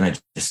I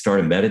just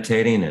started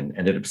meditating and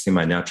ended up seeing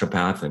my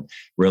naturopath and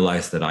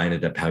realized that I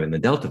ended up having the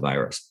Delta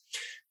virus.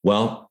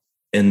 Well,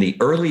 in the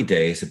early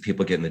days of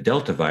people getting the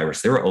Delta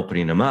virus, they were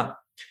opening them up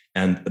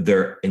and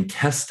their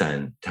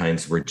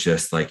intestines were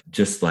just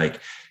like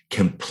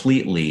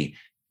completely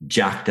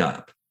jacked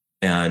up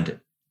and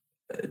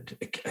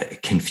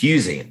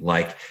confusing.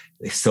 Like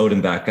they sewed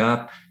them back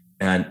up.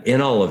 And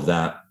in all of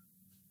that,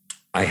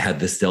 I had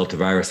this Delta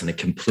virus and it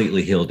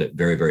completely healed it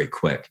very, very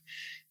quick.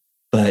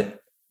 But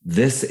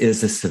this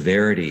is a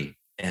severity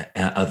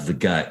of the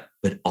gut,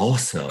 but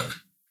also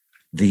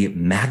the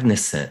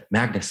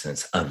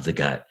magnificence of the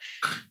gut.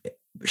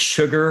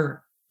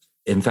 Sugar,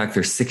 in fact,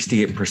 there's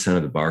 68%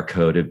 of the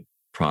bar-coded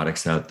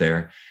products out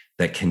there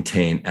that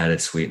contain added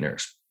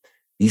sweeteners.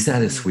 These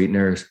added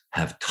sweeteners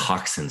have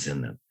toxins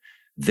in them.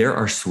 There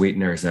are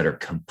sweeteners that are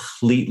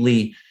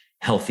completely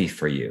healthy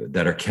for you,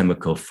 that are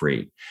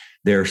chemical-free.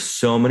 There are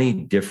so many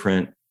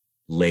different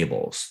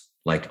labels,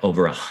 like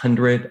over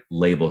 100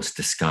 labels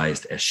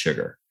disguised as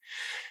sugar.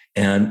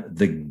 And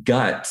the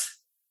gut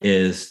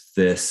is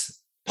this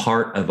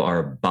part of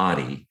our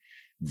body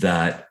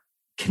that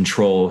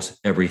controls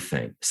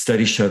everything.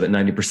 Studies show that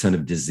 90%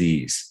 of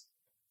disease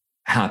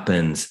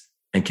happens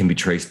and can be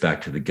traced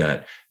back to the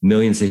gut.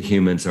 Millions of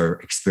humans are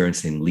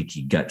experiencing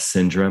leaky gut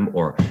syndrome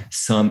or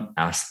some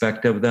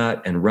aspect of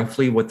that. And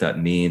roughly what that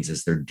means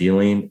is they're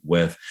dealing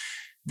with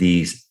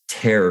these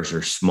tears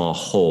or small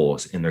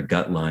holes in their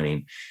gut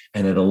lining,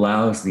 and it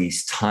allows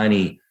these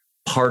tiny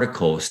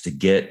particles to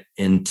get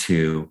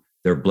into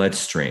their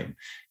bloodstream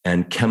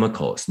and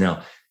chemicals.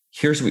 Now,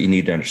 here's what you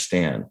need to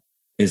understand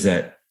is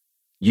that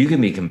you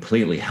can be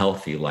completely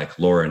healthy like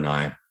Laura and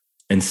I,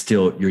 and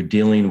still you're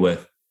dealing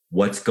with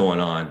what's going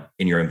on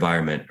in your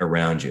environment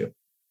around you.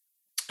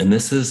 And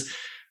this is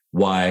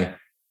why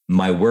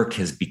my work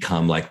has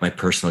become like my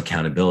personal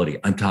accountability.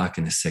 I'm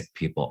talking to sick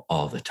people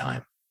all the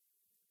time.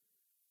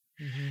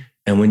 Mm-hmm.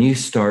 And when you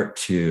start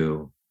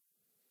to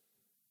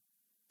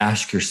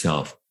ask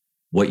yourself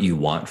what you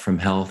want from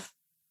health,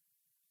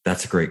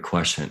 that's a great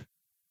question.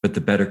 But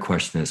the better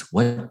question is,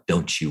 what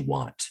don't you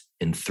want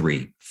in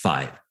 3,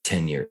 5,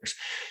 10 years?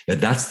 Now,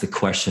 that's the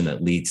question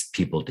that leads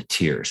people to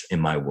tears in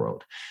my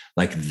world.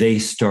 Like they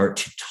start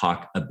to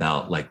talk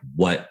about like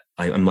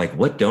I'm like,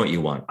 what don't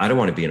you want? I don't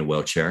want to be in a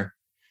wheelchair.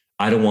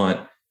 I don't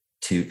want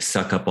to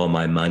suck up all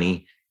my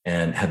money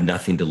and have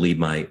nothing to leave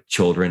my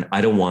children.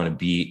 I don't want to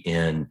be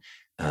in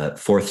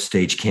 4th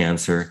stage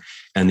cancer.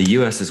 And the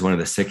US is one of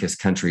the sickest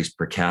countries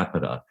per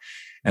capita.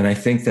 And I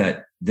think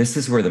that this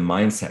is where the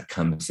mindset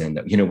comes in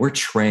that, we're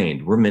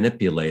trained, we're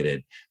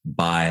manipulated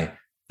by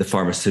the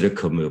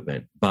pharmaceutical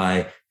movement,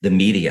 by the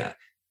media,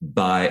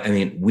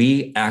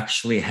 we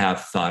actually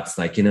have thoughts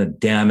like,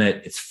 damn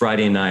it, it's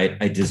Friday night.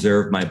 I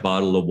deserve my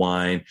bottle of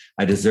wine.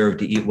 I deserve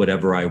to eat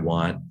whatever I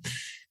want.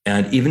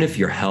 And even if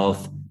your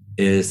health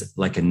is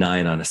like a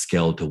 9 on a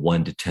scale to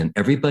 1 to 10,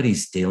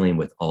 everybody's dealing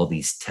with all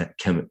these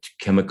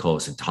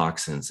chemicals and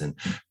toxins and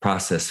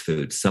processed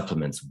foods,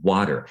 supplements,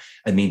 water.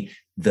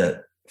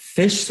 The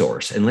fish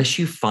source, unless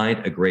you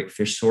find a great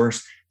fish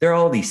source, there are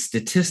all these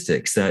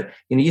statistics that,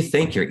 you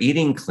think you're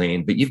eating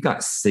clean, but you've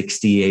got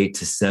 68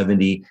 to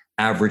 70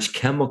 average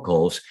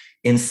chemicals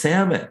in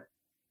salmon.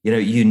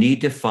 You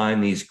need to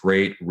find these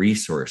great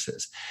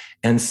resources.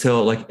 And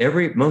so like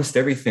most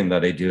everything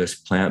that I do is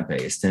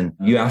plant-based. And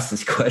you asked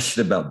this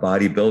question about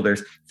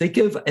bodybuilders. Think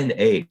of an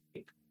ape.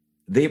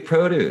 They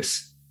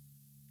produce.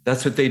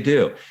 That's what they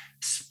do.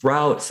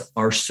 Sprouts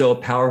are so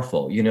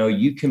powerful.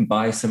 You can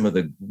buy some of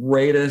the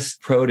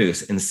greatest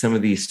produce in some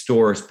of these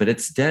stores, but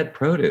it's dead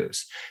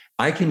produce.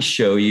 I can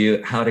show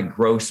you how to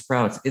grow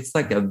sprouts. It's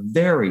like a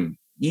very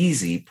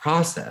easy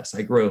process.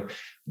 I grow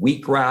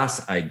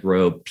wheatgrass, I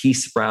grow pea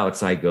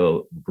sprouts, I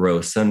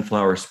grow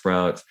sunflower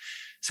sprouts.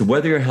 So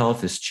whether your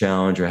health is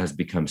challenged or has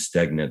become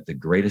stagnant, the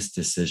greatest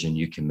decision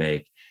you can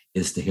make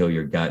is to heal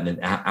your gut. And it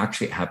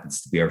actually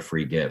happens to be our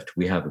free gift.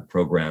 We have a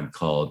program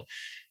called,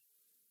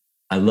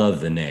 I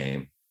love the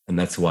name, and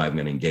that's why I'm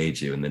going to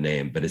engage you in the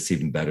name, but it's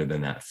even better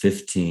than that,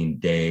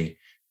 15-day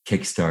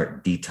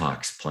Kickstart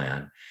Detox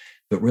Plan.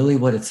 But really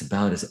what it's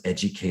about is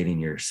educating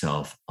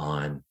yourself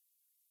on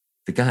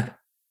the gut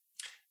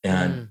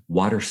and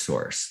water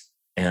source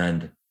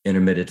and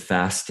intermittent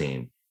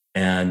fasting.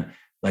 And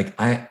like,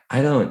 I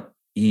don't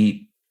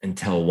eat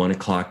until 1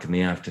 o'clock in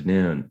the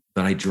afternoon,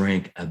 but I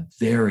drank a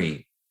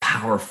very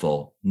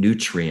powerful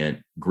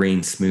nutrient green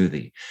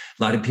smoothie.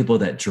 A lot of people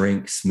that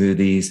drink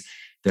smoothies,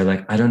 they're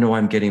like, I don't know why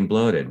I'm getting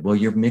bloated. Well,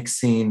 you're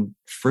mixing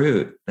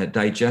fruit that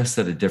digests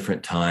at a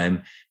different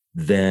time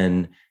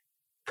than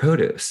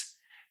produce.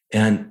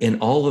 And in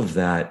all of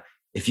that,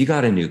 if you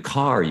got a new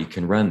car, you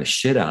can run the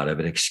shit out of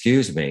it.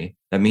 Excuse me.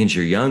 That means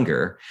you're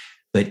younger.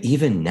 But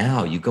even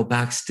now, you go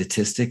back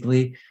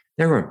statistically,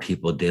 There were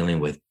people dealing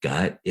with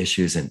gut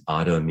issues and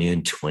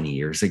autoimmune 20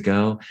 years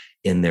ago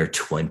in their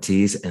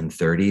 20s and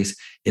 30s.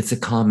 It's a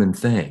common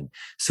thing.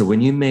 So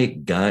when you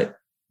make gut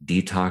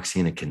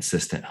detoxing a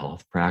consistent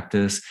health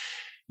practice,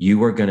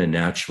 you are going to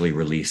naturally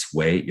release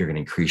weight. You're going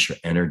to increase your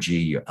energy.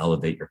 You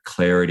elevate your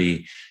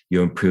clarity.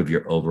 You improve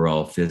your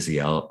overall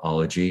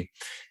physiology.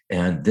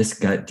 And this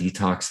gut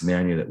detox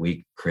manual that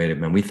we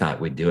created, man, we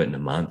thought we'd do it in a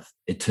month.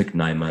 It took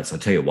 9 months. I'll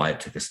tell you why it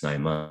took us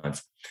 9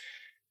 months,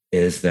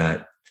 is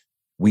that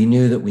we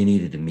knew that we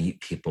needed to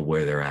meet people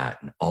where they're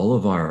at. And all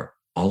of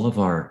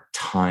our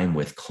time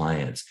with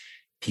clients,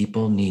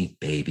 people need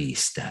baby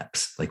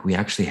steps. Like we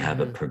actually have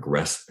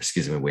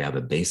we have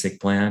a basic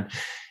plan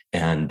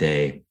and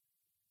a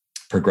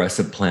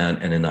progressive plan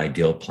and an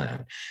ideal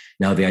plan.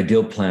 Now, the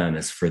ideal plan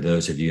is for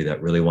those of you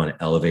that really want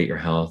to elevate your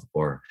health,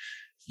 or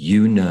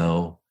you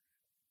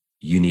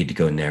need to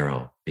go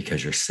narrow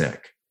because you're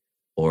sick,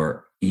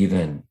 or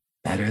even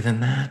better than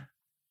that,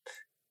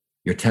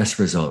 your test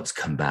results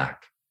come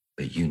back,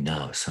 but you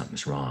know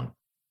something's wrong.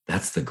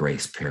 That's the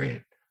grace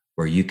period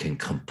where you can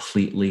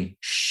completely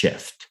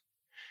shift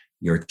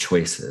your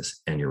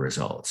choices and your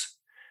results.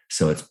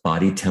 So it's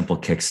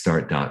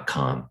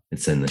bodytemplekickstart.com.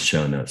 It's in the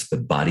show notes. The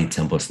Body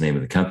Temple is the name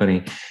of the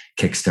company,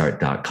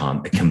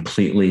 kickstart.com. A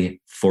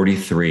completely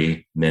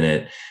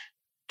 43-minute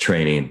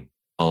training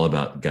all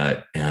about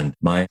gut. And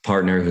my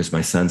partner, who's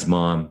my son's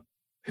mom,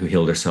 who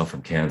healed herself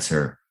from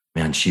cancer,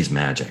 man, she's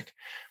magic.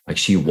 Like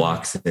she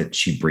walks it,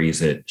 she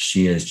breathes it.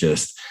 She is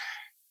just,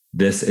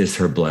 this is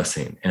her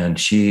blessing. And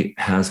she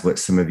has what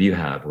some of you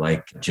have,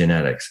 like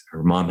genetics.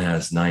 Her mom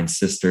has 9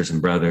 sisters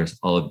and brothers,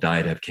 all have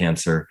died of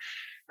cancer.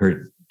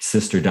 Her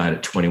sister died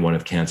at 21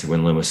 of cancer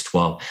when Lynn was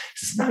 12.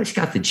 She's not just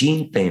got the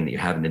gene thing that you're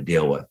having to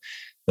deal with.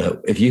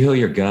 But if you heal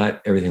your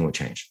gut, everything will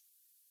change.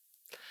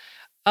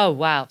 Oh,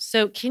 wow.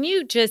 So can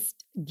you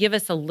just give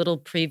us a little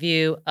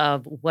preview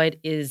of what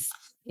is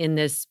in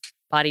this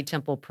Body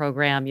Temple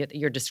program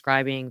you're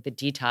describing, the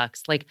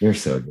detox? Like, you're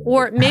so good.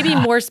 Or maybe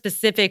more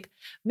specifically,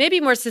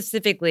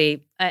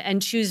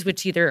 and choose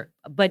which either,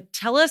 but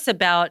tell us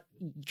about,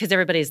 because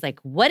everybody's like,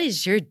 what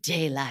is your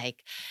day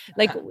like?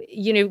 Like,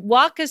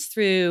 walk us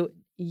through.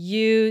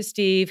 You,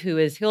 Steve, who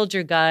has healed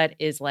your gut,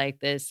 is like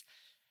this,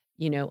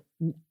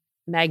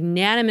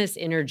 magnanimous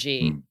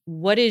energy.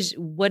 What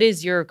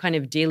is your kind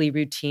of daily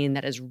routine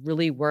that has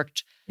really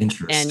worked and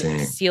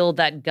sealed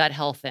that gut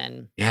health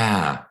in?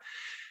 Yeah.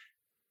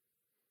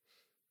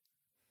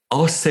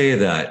 I'll say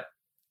that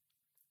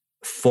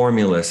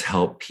formulas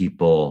help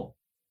people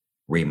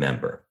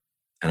remember.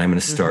 And I'm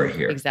going to start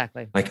here.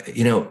 Exactly. Like,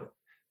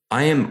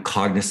 I am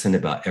cognizant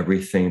about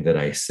everything that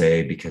I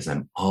say because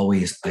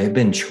I've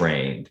been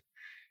trained,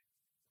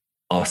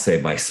 I'll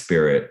say by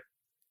spirit,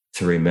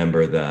 to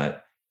remember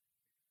that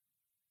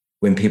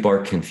when people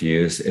are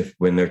confused,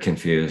 when they're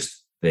confused,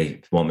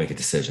 they won't make a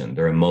decision.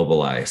 They're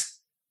immobilized.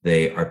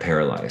 They are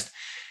paralyzed.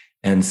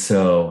 And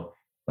so,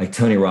 like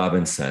Tony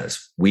Robbins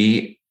says,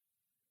 we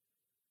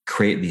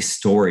create these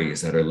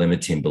stories that are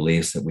limiting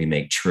beliefs that we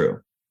make true.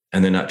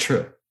 And they're not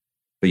true,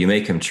 but you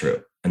make them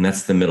true. And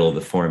that's the middle of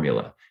the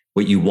formula.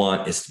 What you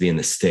want is to be in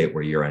the state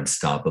where you're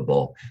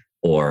unstoppable,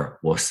 or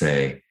we'll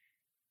say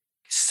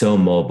so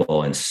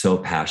mobile and so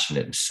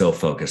passionate and so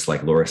focused,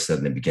 like Laura said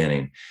in the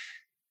beginning.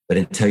 But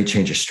until you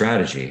change your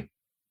strategy,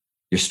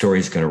 your story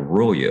is going to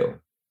rule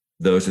you.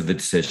 Those are the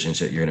decisions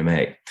that you're going to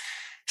make.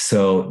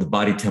 So the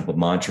Body Temple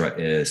mantra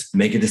is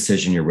make a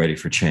decision you're ready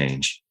for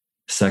change.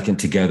 Second,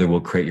 together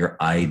we'll create your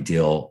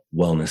ideal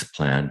wellness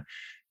plan.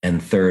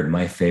 And third,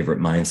 my favorite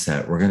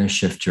mindset, we're going to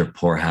shift your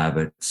poor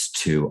habits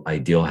to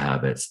ideal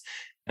habits.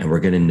 And we're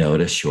going to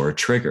notice your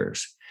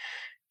triggers.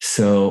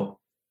 So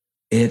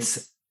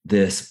it's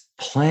this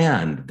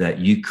plan that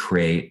you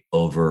create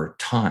over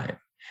time.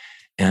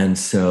 And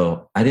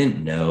so I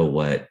didn't know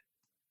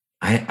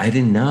I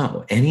didn't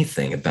know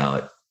anything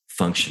about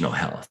functional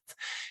health.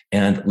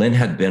 And Lynn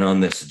had been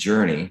on this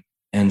journey.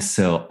 And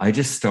so I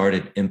just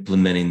started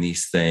implementing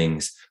these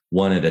things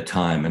one at a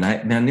time.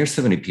 And there's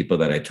so many people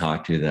that I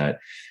talk to that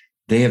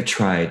they have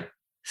tried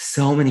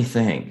so many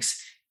things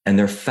and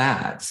they're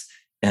fads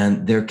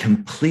and they're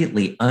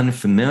completely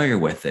unfamiliar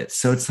with it.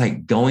 So it's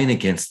like going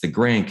against the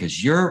grain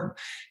because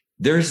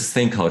there's this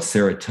thing called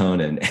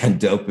serotonin and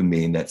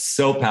dopamine that's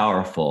so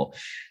powerful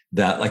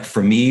that, like,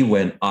 for me,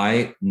 when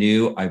I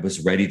knew I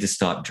was ready to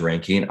stop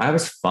drinking, I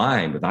was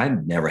fine, but I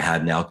never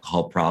had an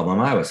alcohol problem.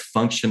 I was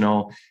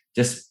functional,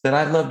 just that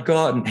I loved to go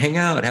out and hang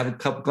out, have a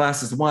couple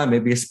glasses of wine,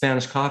 maybe a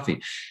Spanish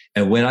coffee.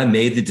 And when I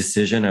made the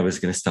decision I was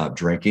going to stop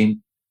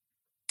drinking,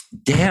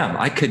 damn,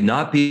 I could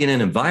not be in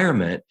an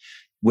environment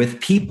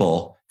with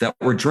people that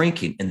were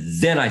drinking. And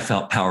then I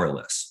felt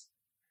powerless.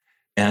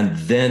 And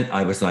then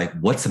I was like,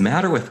 what's the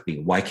matter with me?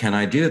 Why can't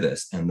I do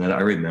this? And then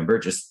I remember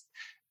just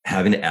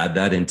having to add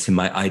that into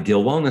my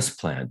ideal wellness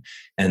plan.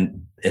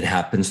 And it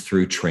happens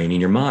through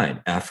training your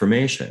mind,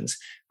 affirmations.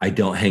 I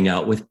don't hang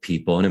out with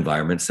people and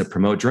environments that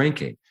promote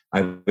drinking.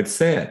 I would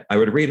say it. I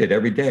would read it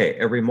every day,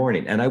 every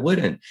morning, and I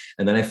wouldn't.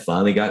 And then I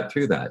finally got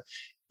through that.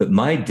 But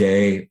my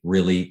day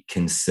really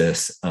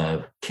consists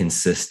of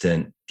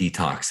consistent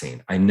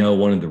detoxing. I know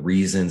one of the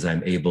reasons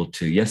I'm able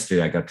to,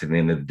 yesterday I got to the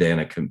end of the day and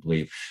I couldn't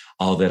believe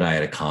all that I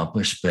had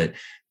accomplished, but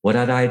what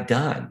had I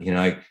done?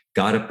 I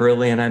got up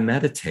early and I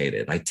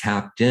meditated. I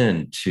tapped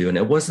into, and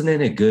it wasn't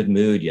in a good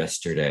mood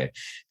yesterday,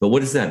 but what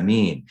does that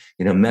mean?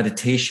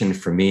 Meditation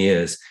for me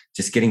is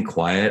just getting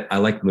quiet. I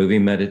like movie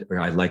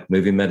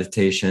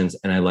meditations,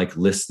 and I like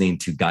listening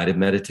to guided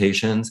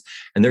meditations,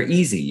 and they're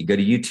easy. You go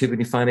to YouTube and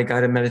you find a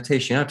guided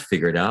meditation. You don't have to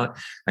figure it out,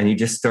 and you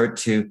just start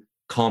to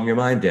calm your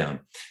mind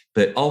down.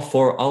 But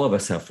all of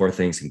us have 4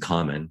 things in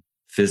common: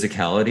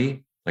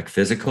 physicality, like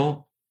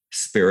physical,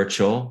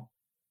 spiritual,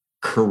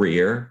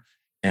 career,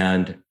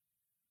 and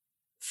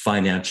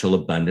financial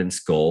abundance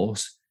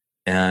goals.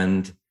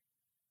 And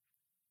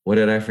what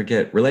did I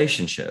forget?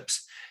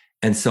 Relationships.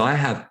 And so I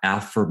have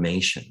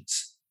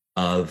affirmations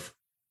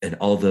in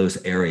all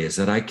those areas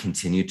that I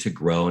continue to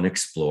grow and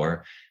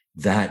explore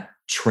that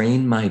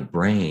train my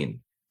brain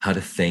how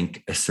to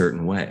think a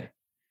certain way.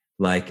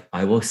 Like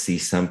I will see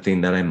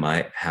something that I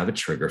might have a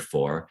trigger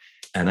for,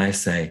 and I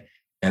say,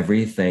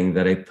 everything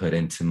that I put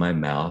into my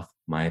mouth,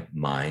 my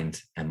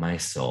mind, and my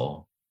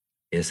soul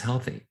is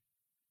healthy.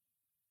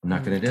 I'm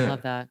not going to do it. I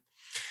love that.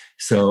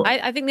 So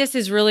I think this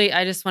is really,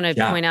 I just want to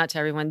point out to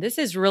everyone, this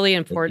is really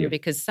important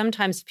because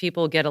sometimes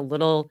people get a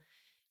little,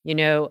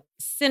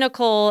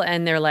 cynical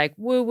and they're like,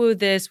 woo woo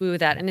this, woo woo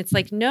that. And it's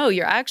like, no,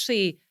 you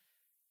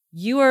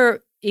are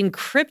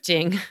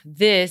encrypting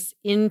this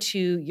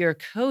into your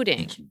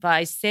coding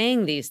by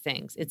saying these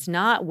things. It's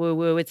not woo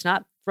woo. It's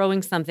not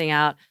throwing something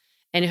out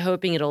and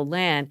hoping it'll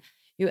land.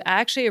 You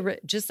actually,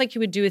 just like you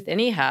would do with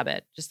any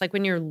habit, just like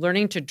when you're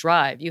learning to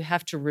drive, you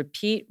have to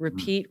repeat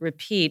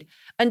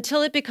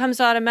until it becomes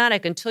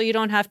automatic, until you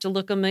don't have to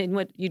look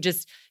you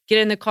just get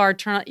in the car,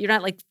 turn on, you're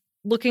not like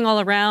looking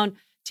all around,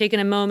 taking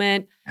a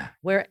moment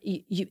where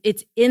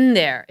it's in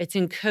there, it's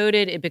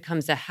encoded, it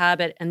becomes a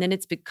habit, and then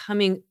it's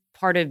becoming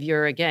part of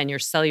your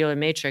cellular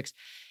matrix.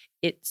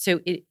 Dismiss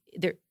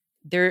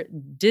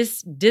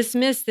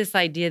this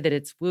idea that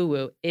it's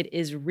woo-woo. It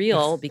is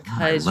real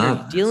because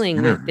you're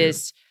dealing with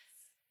this.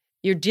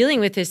 You're dealing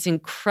with this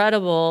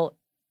incredible,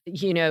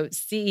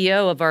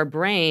 CEO of our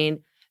brain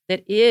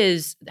that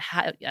is,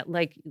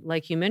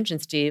 like you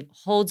mentioned, Steve,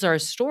 holds our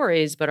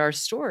stories, but our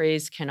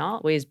stories can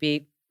always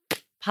be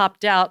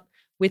popped out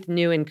with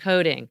new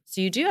encoding.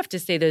 So you do have to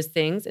say those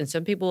things, and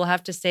some people will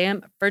have to say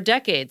them for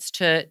decades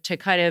to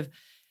kind of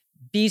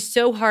be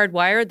so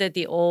hardwired that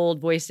the old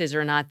voices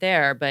are not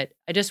there. But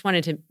I just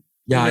wanted to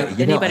I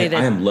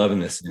am loving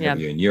this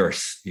interview, and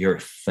you're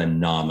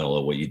phenomenal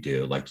at what you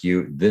do.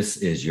 This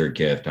is your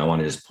gift. I want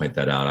to just point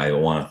that out. I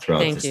want to throw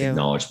out this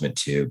acknowledgement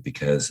too,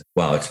 because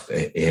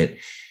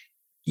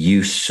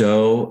you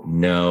so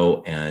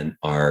know and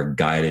are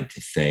guided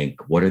to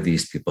think, what are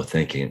these people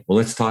thinking? Well,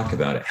 let's talk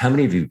about it. How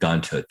many of you have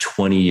gone to a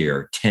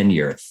 20-year,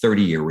 10-year,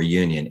 30-year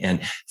reunion,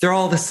 and they're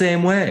all the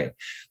same way?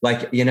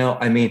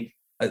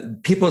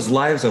 People's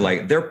lives are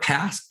like their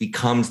past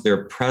becomes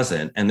their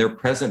present and their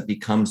present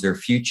becomes their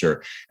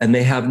future, and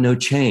they have no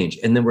change.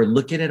 And then we're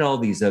looking at all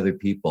these other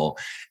people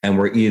and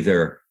we're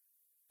either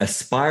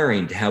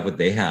aspiring to have what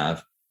they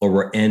have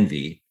or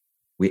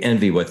we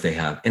envy what they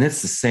have. And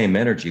it's the same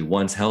energy.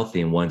 One's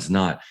healthy and one's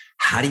not.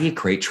 How do you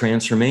create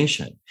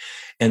transformation?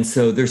 And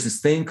so there's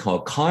this thing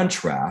called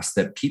contrast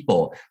that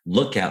people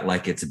look at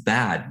like it's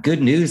bad.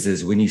 Good news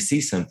is when you see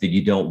something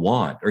you don't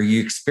want, or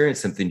you experience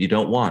something you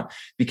don't want,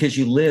 because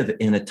you live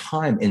in a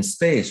time and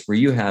space where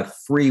you have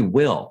free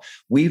will.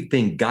 We've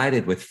been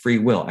guided with free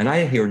will. And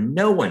I hear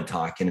no one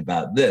talking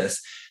about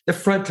this. The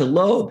frontal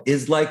lobe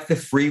is like the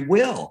free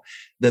will.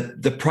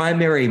 The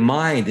primary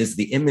mind is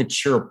the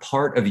immature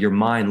part of your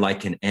mind,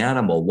 like an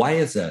animal. Why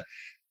is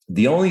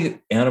the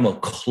only animal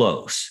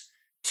close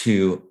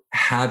to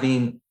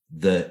having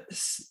the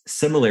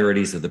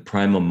similarities of the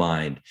primal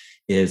mind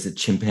is a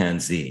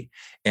chimpanzee?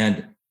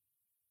 And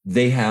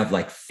they have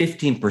like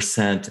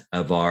 15%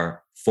 of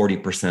our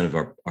 40% of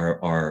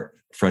our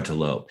frontal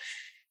lobe.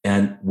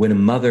 And when a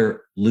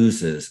mother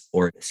loses,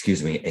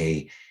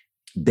 a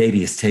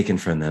baby is taken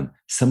from them,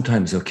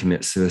 sometimes they'll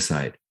commit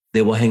suicide.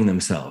 They will hang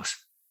themselves.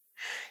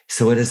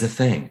 So it is a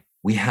thing.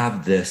 We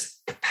have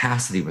this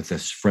capacity with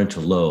this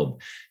frontal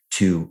lobe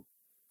to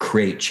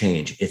create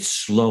change. It's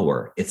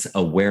slower. It's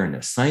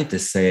awareness.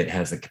 Scientists say it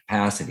has a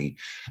capacity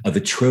of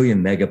 1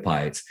 trillion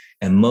megabytes,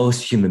 and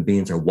most human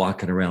beings are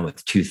walking around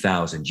with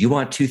 2,000. You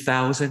want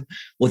 2,000?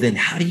 Well, then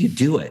how do you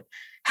do it?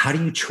 How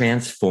do you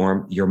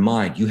transform your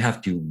mind? You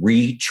have to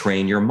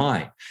retrain your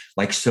mind.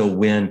 So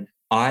when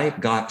I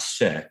got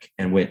sick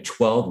and went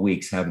 12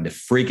 weeks having to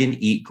friggin'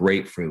 eat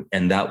grapefruit,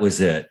 and that was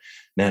it,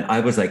 man, I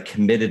was like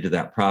committed to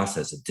that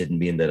process. It didn't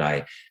mean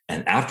that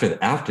and after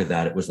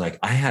that, it was like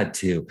I had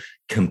to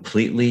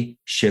completely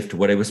shift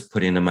what I was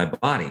putting in my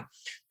body.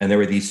 And there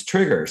were these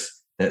triggers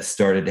that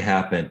started to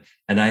happen,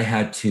 and I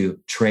had to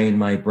train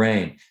my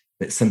brain.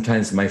 But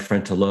sometimes my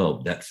frontal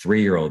lobe, that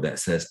 3-year-old that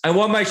says, I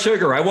want my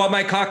sugar, I want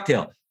my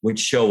cocktail, would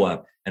show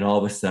up, and all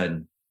of a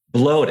sudden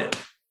bloated,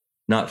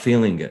 not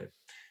feeling good.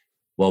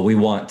 Well, we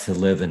want to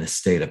live in a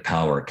state of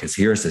power because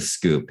here's the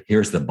scoop.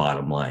 Here's the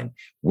bottom line.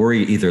 We're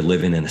either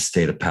living in a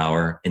state of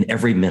power in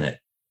every minute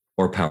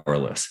or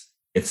powerless.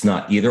 It's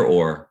not either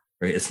or,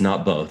 right? It's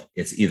not both.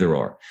 It's either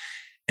or.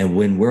 And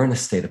when we're in a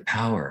state of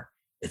power,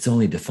 it's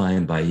only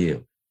defined by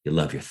you. You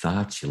love your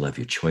thoughts. You love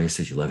your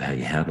choices. You love how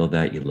you handle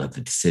that. You love the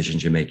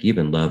decisions you make. You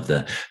even love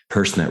the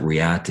person that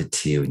reacted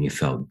to you and you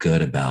felt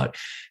good about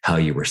how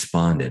you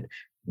responded.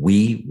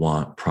 We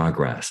want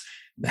progress.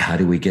 How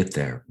do we get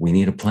there? We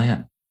need a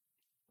plan.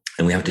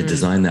 And we have to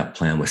design that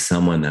plan with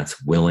someone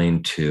that's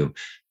willing to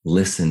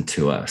listen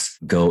to us,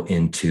 go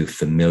into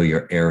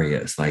familiar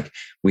areas. Like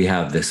we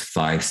have this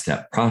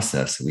 5-step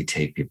process that we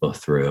take people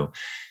through.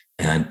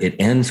 And it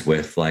ends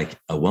with like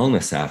a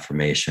wellness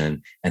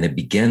affirmation. And it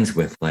begins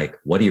with like,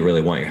 what do you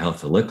really want your health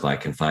to look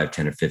like in 5,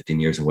 10, or 15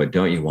 years? And what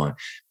don't you want?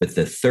 But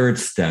the third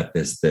step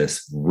is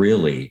this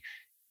really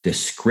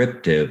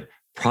descriptive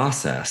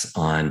process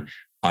on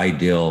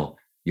your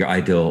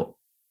ideal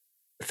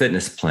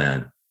fitness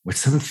plan, which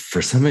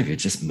for some of you,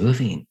 just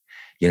moving,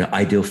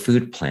 ideal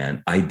food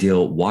plan,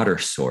 ideal water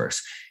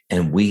source.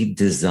 And we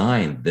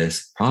designed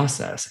this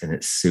process and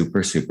it's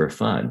super, super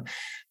fun.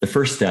 The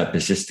first step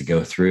is just to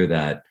go through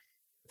that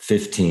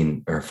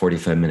 15 or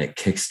 45 minute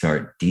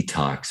kickstart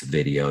detox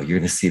video. You're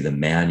going to see the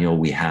manual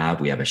we have.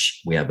 We have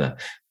a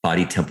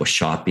Body Temple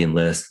shopping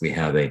list. We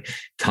have a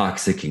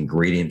toxic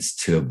ingredients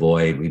to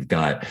avoid. We've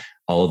got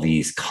all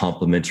these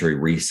complementary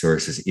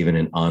resources, even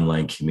an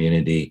online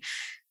community.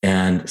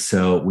 And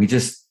so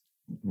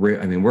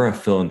we're a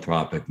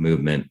philanthropic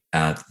movement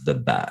at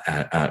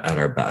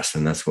our best.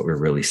 And that's what we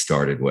really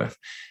started with.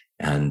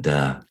 And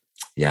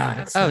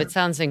it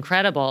sounds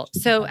incredible.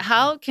 So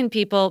how can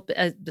people,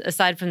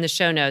 aside from the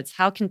show notes,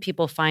 how can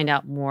people find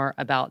out more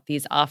about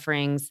these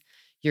offerings,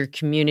 your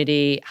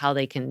community, how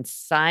they can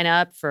sign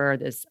up for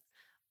this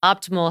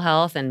Optimal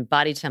Health and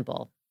Body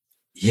Temple?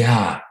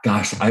 Yeah,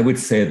 gosh, I would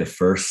say the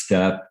first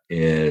step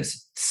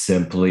is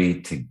simply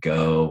to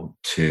go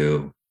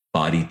to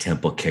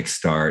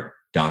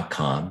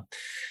bodytemplekickstart.com.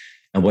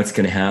 And what's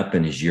going to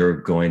happen is you're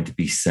going to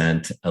be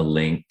sent a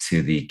link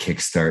to the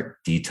Kickstart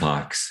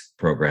Detox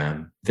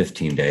program,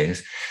 15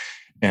 days.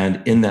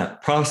 And in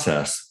that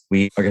process,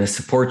 we are going to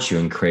support you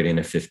in creating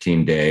a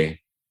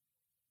 15-day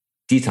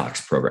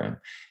detox program.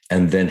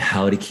 And then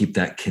how to keep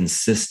that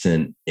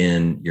consistent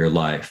in your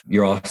life.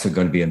 You're also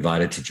going to be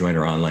invited to join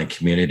our online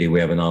community. We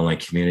have an online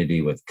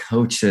community with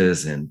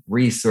coaches and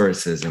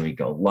resources, and we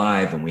go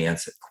live and we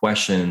answer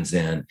questions.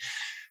 And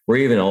we're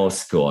even old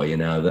school,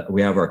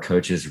 we have our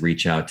coaches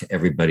reach out to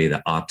everybody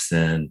that opts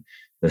in.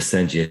 They'll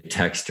send you a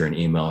text or an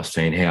email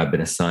saying, hey, I've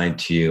been assigned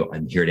to you.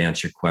 I'm here to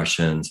answer your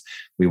questions.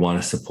 We want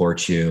to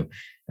support you.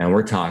 And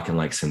we're talking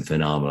like some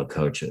phenomenal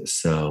coaches.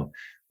 So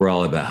we're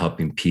all about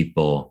helping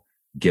people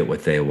get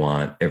what they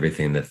want,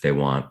 everything that they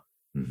want.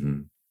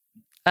 Mm-hmm.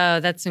 Oh,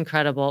 that's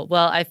incredible.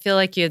 Well, I feel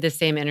like you have the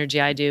same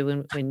energy I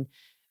do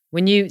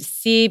when you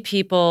see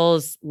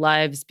people's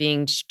lives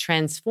being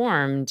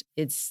transformed.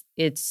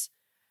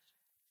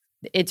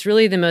 It's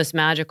really the most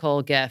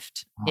magical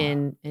gift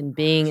in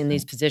being in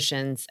these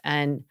positions.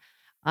 And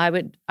I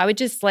would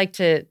just like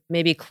to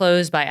maybe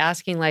close by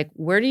asking, like,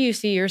 where do you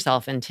see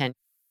yourself in 10?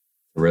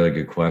 A really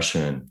good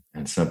question,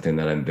 and something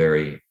that I'm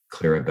very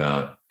clear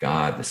about.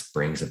 God, this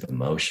brings up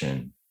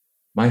emotion.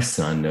 My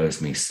son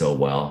knows me so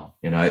well.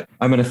 I'm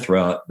going to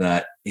throw out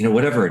that,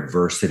 whatever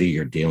adversity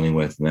you're dealing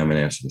with, and I'm going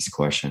to answer this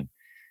question.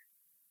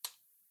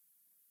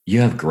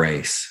 You have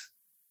grace.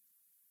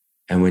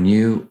 And when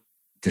you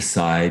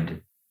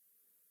decide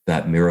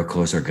that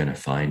miracles are going to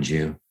find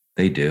you,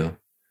 they do.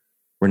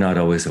 We're not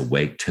always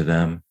awake to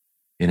them.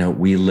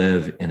 We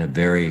live in a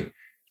very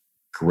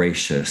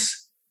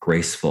gracious,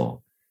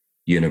 graceful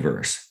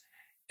universe.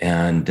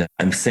 And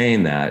I'm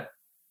saying that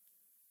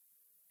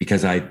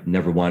because I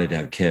never wanted to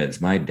have kids.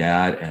 My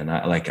dad and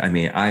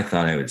I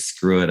thought I would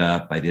screw it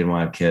up. I didn't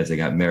want to have kids. I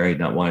got married,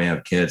 not wanting to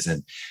have kids.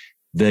 And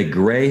the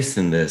grace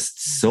in this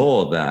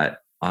soul that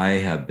I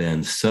have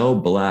been so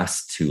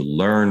blessed to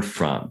learn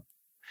from,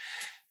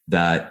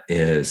 that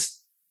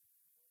is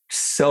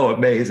so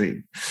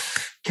amazing.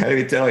 Can't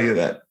even tell you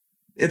that.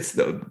 It's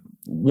the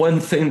one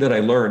thing that I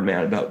learned,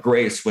 man, about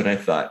grace when I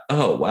thought,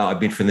 oh, wow.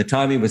 From the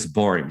time he was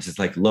born, he was just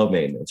like low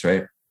maintenance,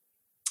 right?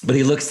 But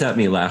he looks at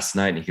me last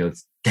night and he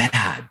goes,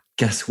 Dad,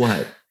 guess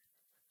what?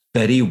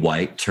 Betty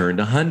White turned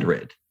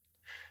 100.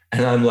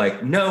 And I'm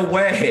like, no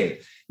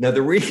way. Now,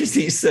 the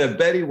reason he said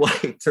Betty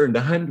White turned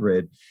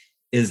 100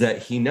 is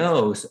that he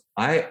knows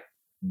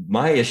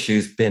my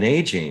issue's been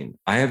aging.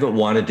 I haven't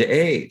wanted to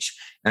age.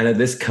 And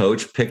this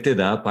coach picked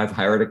it up. I've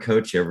hired a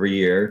coach every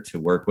year to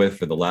work with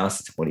for the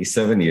last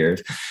 27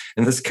 years.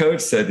 And this coach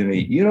said to me,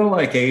 you don't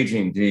like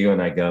aging, do you?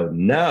 And I go,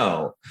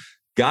 no.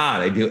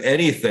 God, I do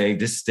anything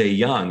to stay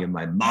young in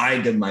my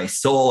mind and my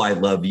soul. I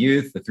love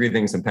youth. The 3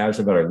 things I'm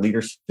passionate about are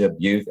leadership,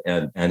 youth,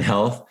 and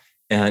health.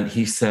 And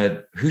he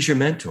said, who's your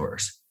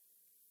mentors?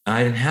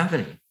 I didn't have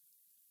any.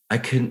 I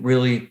couldn't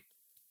really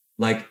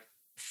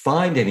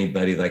find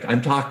anybody.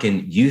 I'm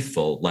talking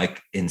youthful,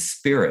 in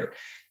spirit.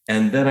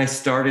 And then I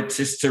started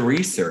just to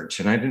research,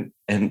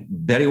 and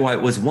Betty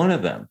White was one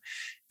of them.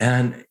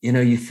 And,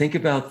 you think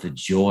about the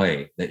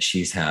joy that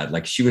she's had.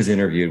 Like, she was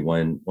interviewed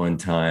one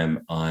time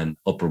on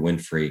Oprah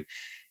Winfrey,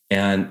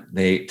 and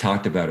they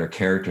talked about her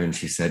character, and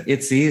she said,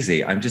 "It's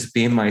easy. I'm just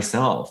being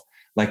myself.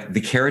 Like,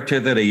 the character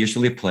that I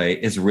usually play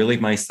is really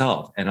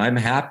myself, and I'm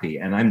happy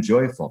and I'm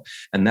joyful."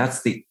 And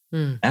that's the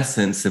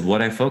essence of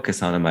what I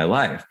focus on in my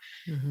life.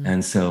 Mm-hmm.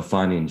 And so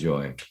finding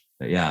joy.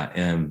 But yeah.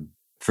 And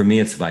for me,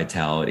 it's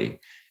vitality.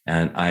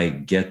 And I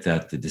get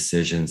that the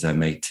decisions I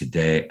make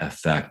today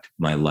affect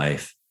my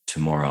life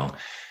tomorrow.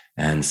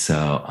 And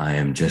so I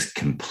am just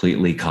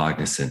completely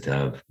cognizant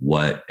of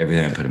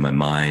everything I put in my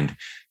mind,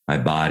 my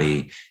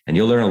body. And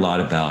you'll learn a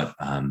lot about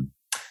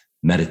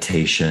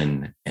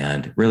meditation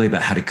and really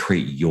about how to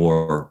create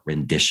your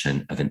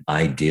rendition of an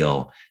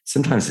ideal.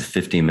 Sometimes it's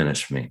 15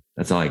 minutes for me.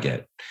 That's all I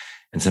get.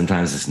 And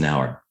sometimes it's an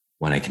hour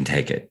when I can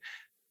take it.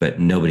 But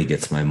nobody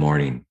gets my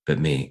morning but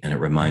me. And it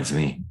reminds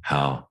me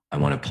how I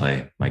want to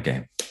play my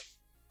game.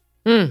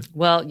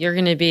 Well, you're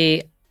going to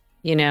be,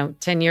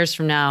 10 years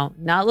from now,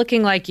 not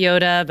looking like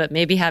Yoda, but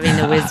maybe having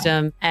the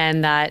wisdom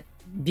and that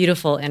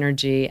beautiful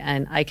energy.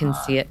 And I can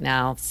see it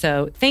now.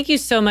 So thank you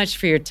so much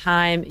for your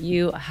time.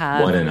 You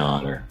have... What an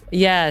honor.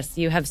 Yes,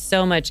 you have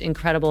so much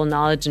incredible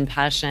knowledge and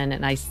passion,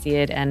 and I see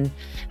it. And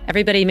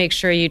everybody, make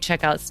sure you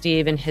check out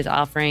Steve and his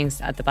offerings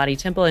at the Body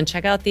Temple, and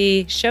check out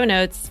the show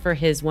notes for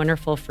his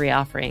wonderful free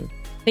offering.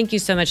 Thank you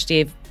so much,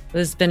 Steve.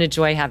 It's been a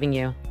joy having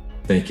you.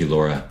 Thank you,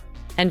 Laura.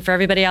 And for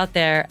everybody out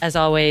there, as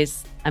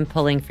always, I'm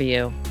pulling for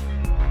you.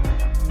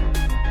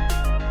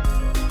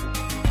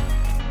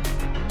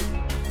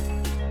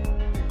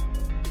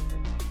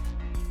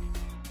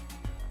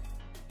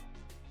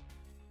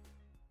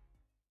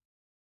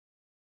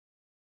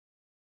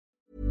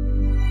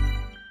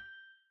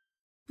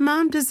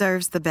 Mom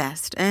deserves the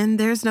best, and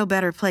there's no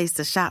better place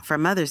to shop for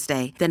Mother's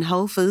Day than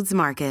Whole Foods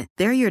Market.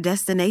 They're your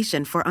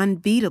destination for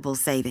unbeatable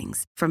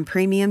savings, from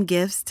premium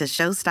gifts to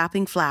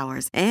show-stopping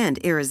flowers and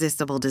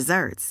irresistible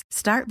desserts.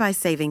 Start by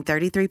saving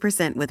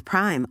 33% with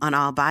Prime on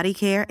all body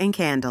care and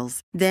candles.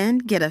 Then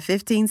get a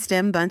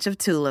 15-stem bunch of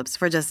tulips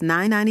for just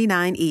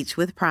 $9.99 each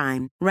with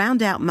Prime.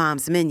 Round out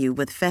Mom's menu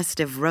with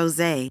festive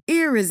rosé,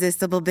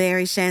 irresistible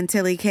berry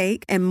chantilly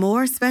cake, and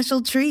more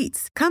special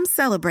treats. Come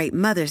celebrate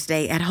Mother's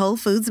Day at Whole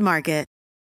Foods Market.